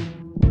Talk.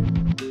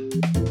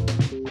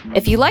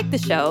 If you like the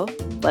show,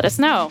 let us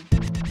know.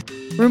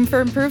 Room for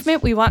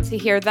improvement? We want to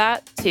hear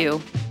that,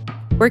 too.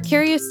 We're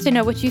curious to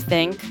know what you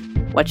think,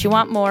 what you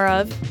want more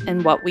of,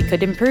 and what we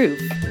could improve.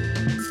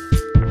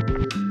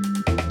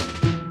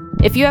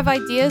 If you have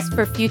ideas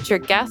for future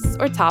guests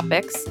or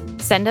topics,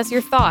 send us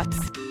your thoughts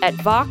at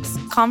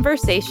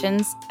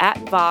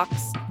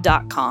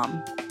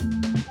voxconversations@vox.com.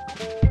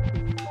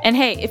 And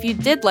hey, if you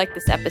did like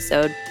this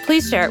episode,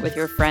 please share it with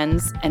your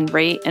friends and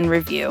rate and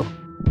review.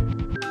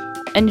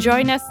 And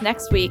join us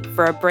next week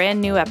for a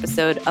brand new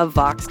episode of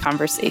Vox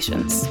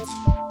Conversations.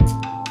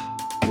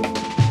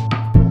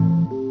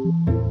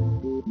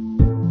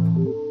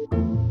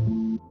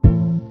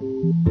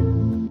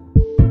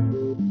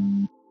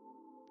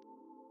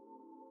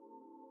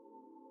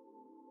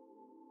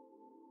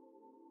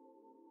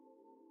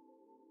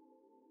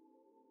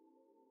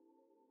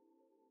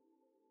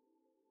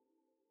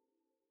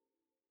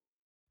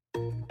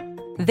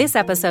 This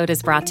episode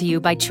is brought to you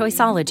by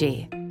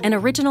Choiceology, an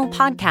original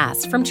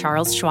podcast from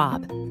Charles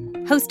Schwab.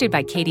 Hosted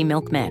by Katie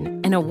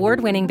Milkman, an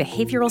award-winning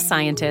behavioral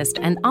scientist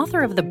and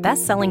author of the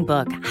best-selling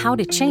book, How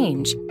to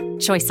Change,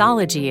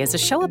 Choiceology is a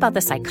show about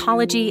the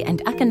psychology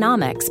and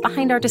economics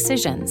behind our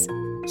decisions.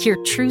 Hear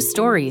true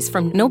stories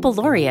from Nobel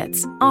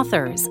laureates,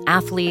 authors,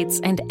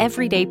 athletes, and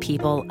everyday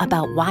people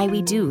about why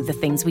we do the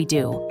things we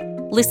do.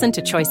 Listen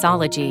to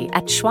Choiceology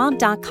at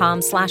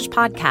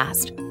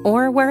schwab.com/podcast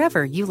or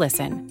wherever you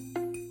listen.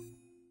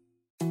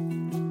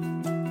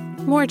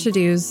 More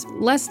to-dos,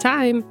 less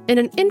time, and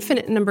an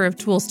infinite number of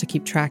tools to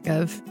keep track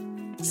of.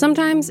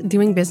 Sometimes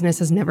doing business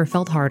has never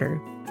felt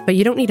harder, but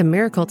you don't need a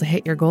miracle to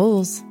hit your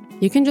goals.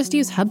 You can just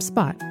use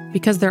HubSpot,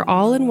 because their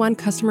all-in-one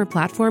customer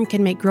platform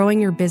can make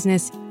growing your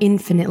business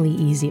infinitely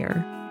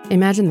easier.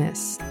 Imagine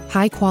this: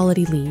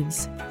 high-quality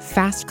leads,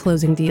 fast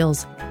closing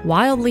deals,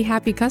 wildly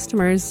happy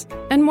customers,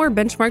 and more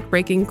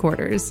benchmark-breaking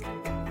quarters.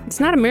 It's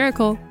not a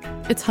miracle,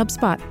 it's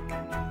HubSpot.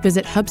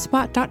 Visit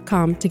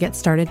HubSpot.com to get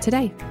started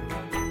today.